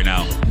dancing up right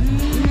now.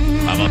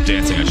 I'm up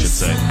dancing, I should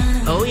say.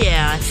 Oh,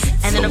 yeah.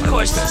 And then, of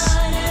course,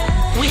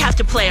 we have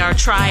to play our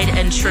tried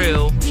and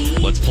true.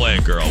 Let's play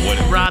it, girl. What?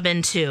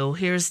 Robin, too.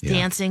 Here's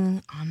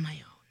Dancing on My Own.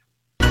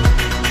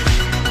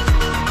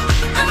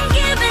 I'm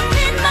giving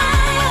it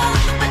my all,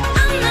 but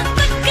I'm not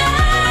the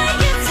guy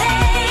you're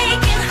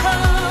taking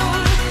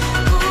home.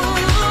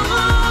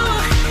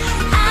 Ooh,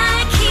 I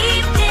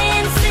keep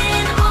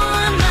dancing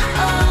on my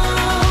own.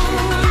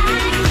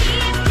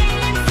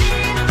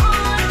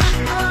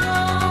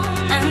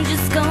 I'm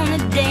just gonna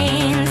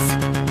dance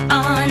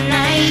all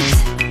night.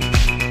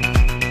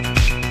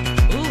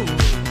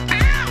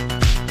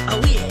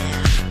 Oh,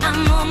 yeah.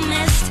 I'm all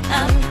messed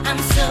up, I'm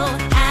so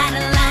out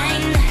of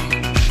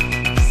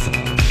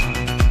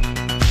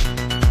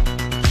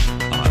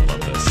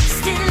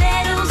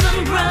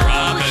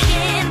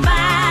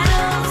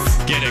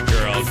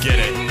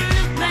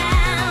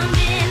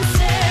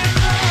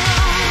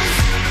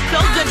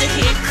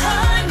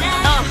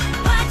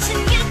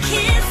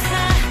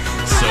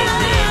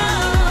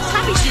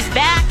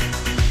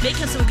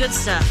talking some good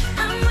stuff.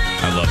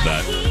 I love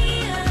that.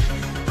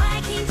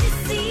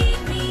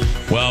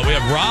 Well, we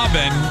have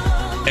Robin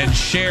and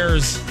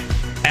Cher's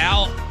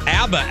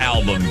ABBA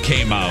album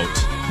came out.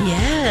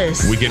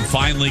 Yes. We can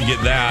finally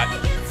get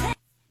that.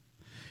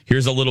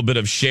 Here's a little bit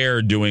of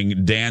Cher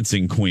doing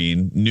Dancing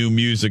Queen. New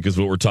music is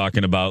what we're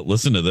talking about.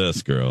 Listen to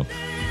this, girl.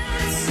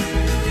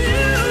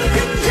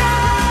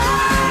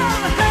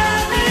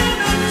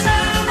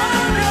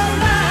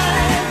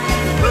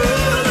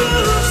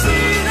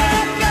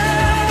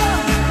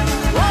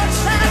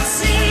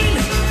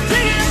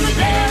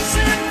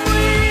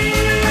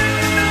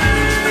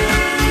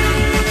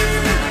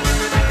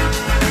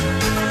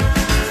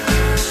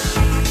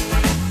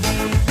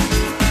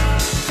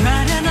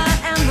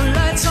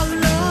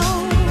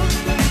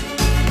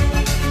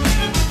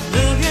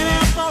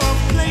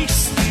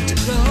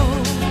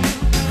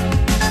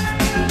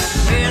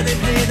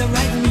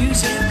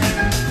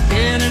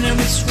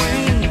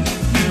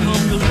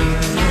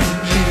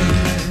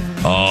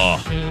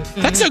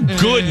 That's a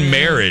good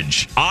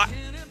marriage. I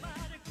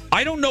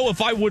don't know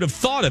if I would have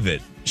thought of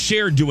it.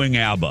 Cher doing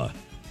ABBA.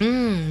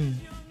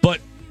 But,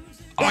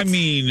 I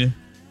mean...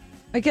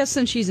 I guess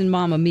since she's in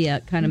Mamma Mia,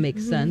 it kind of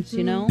makes sense,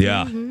 you know?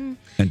 Yeah. And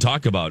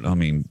talk about, I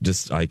mean,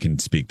 just I can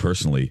speak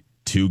personally.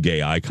 Two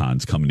gay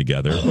icons coming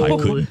together.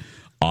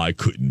 I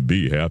couldn't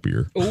be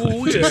happier.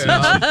 Oh,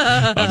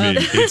 yeah. I mean,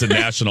 it's a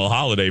national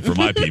holiday for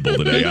my people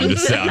today. I'm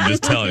just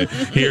telling you.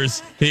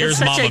 Here's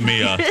Mamma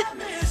Mia.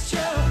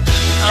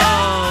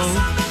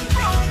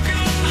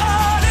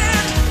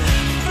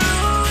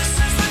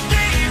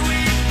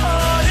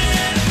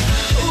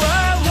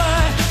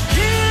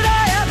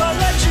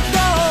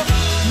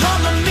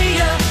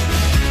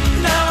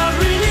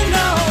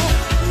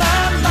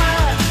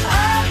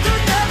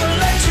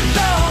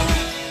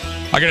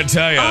 I gotta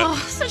tell you,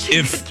 such a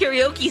good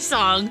karaoke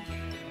song.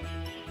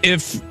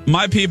 If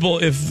my people,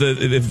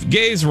 if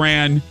gays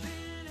ran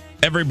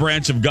every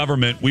branch of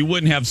government, we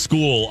wouldn't have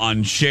school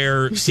on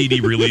Cher CD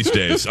release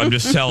days. I'm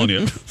just telling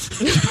you.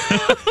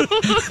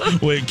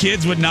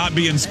 Kids would not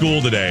be in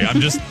school today.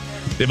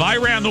 If I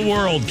ran the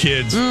world,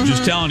 kids,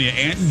 just telling you,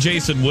 Aunt and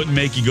Jason wouldn't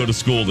make you go to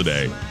school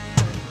today.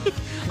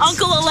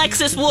 Uncle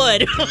Alexis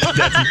would.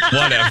 That's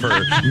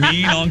whatever.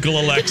 Mean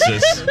Uncle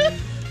Alexis.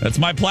 That's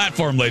my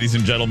platform, ladies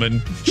and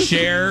gentlemen.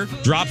 Cher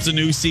drops a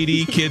new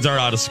CD. Kids are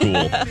out of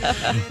school.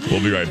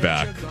 We'll be right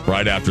back,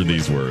 right after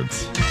these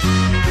words.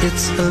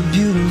 It's a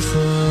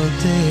beautiful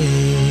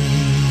day.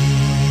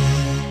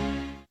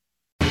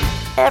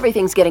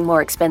 Everything's getting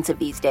more expensive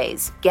these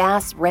days.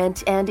 Gas,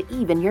 rent, and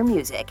even your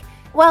music.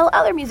 While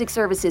other music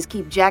services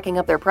keep jacking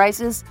up their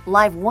prices,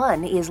 Live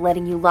One is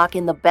letting you lock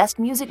in the best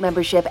music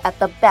membership at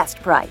the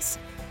best price.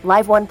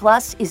 Live One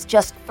Plus is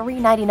just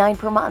 $3.99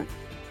 per month.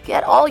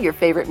 Get all your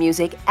favorite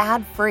music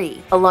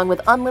ad-free, along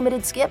with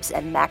unlimited skips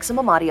and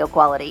maximum audio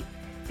quality.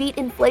 Beat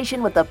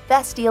inflation with the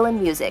best deal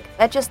in music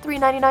at just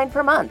 $3.99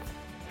 per month.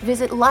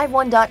 Visit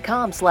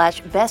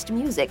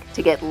liveone.com/bestmusic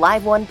to get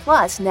Live One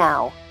Plus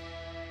now.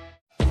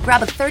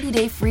 Grab a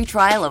 30-day free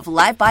trial of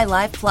Live by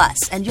Live Plus,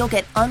 and you'll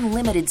get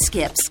unlimited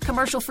skips,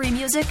 commercial-free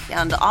music,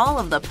 and all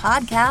of the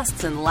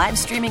podcasts and live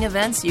streaming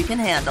events you can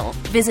handle.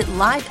 Visit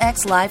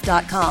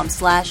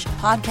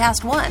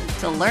livexlive.com/podcast1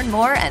 to learn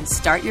more and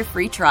start your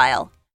free trial.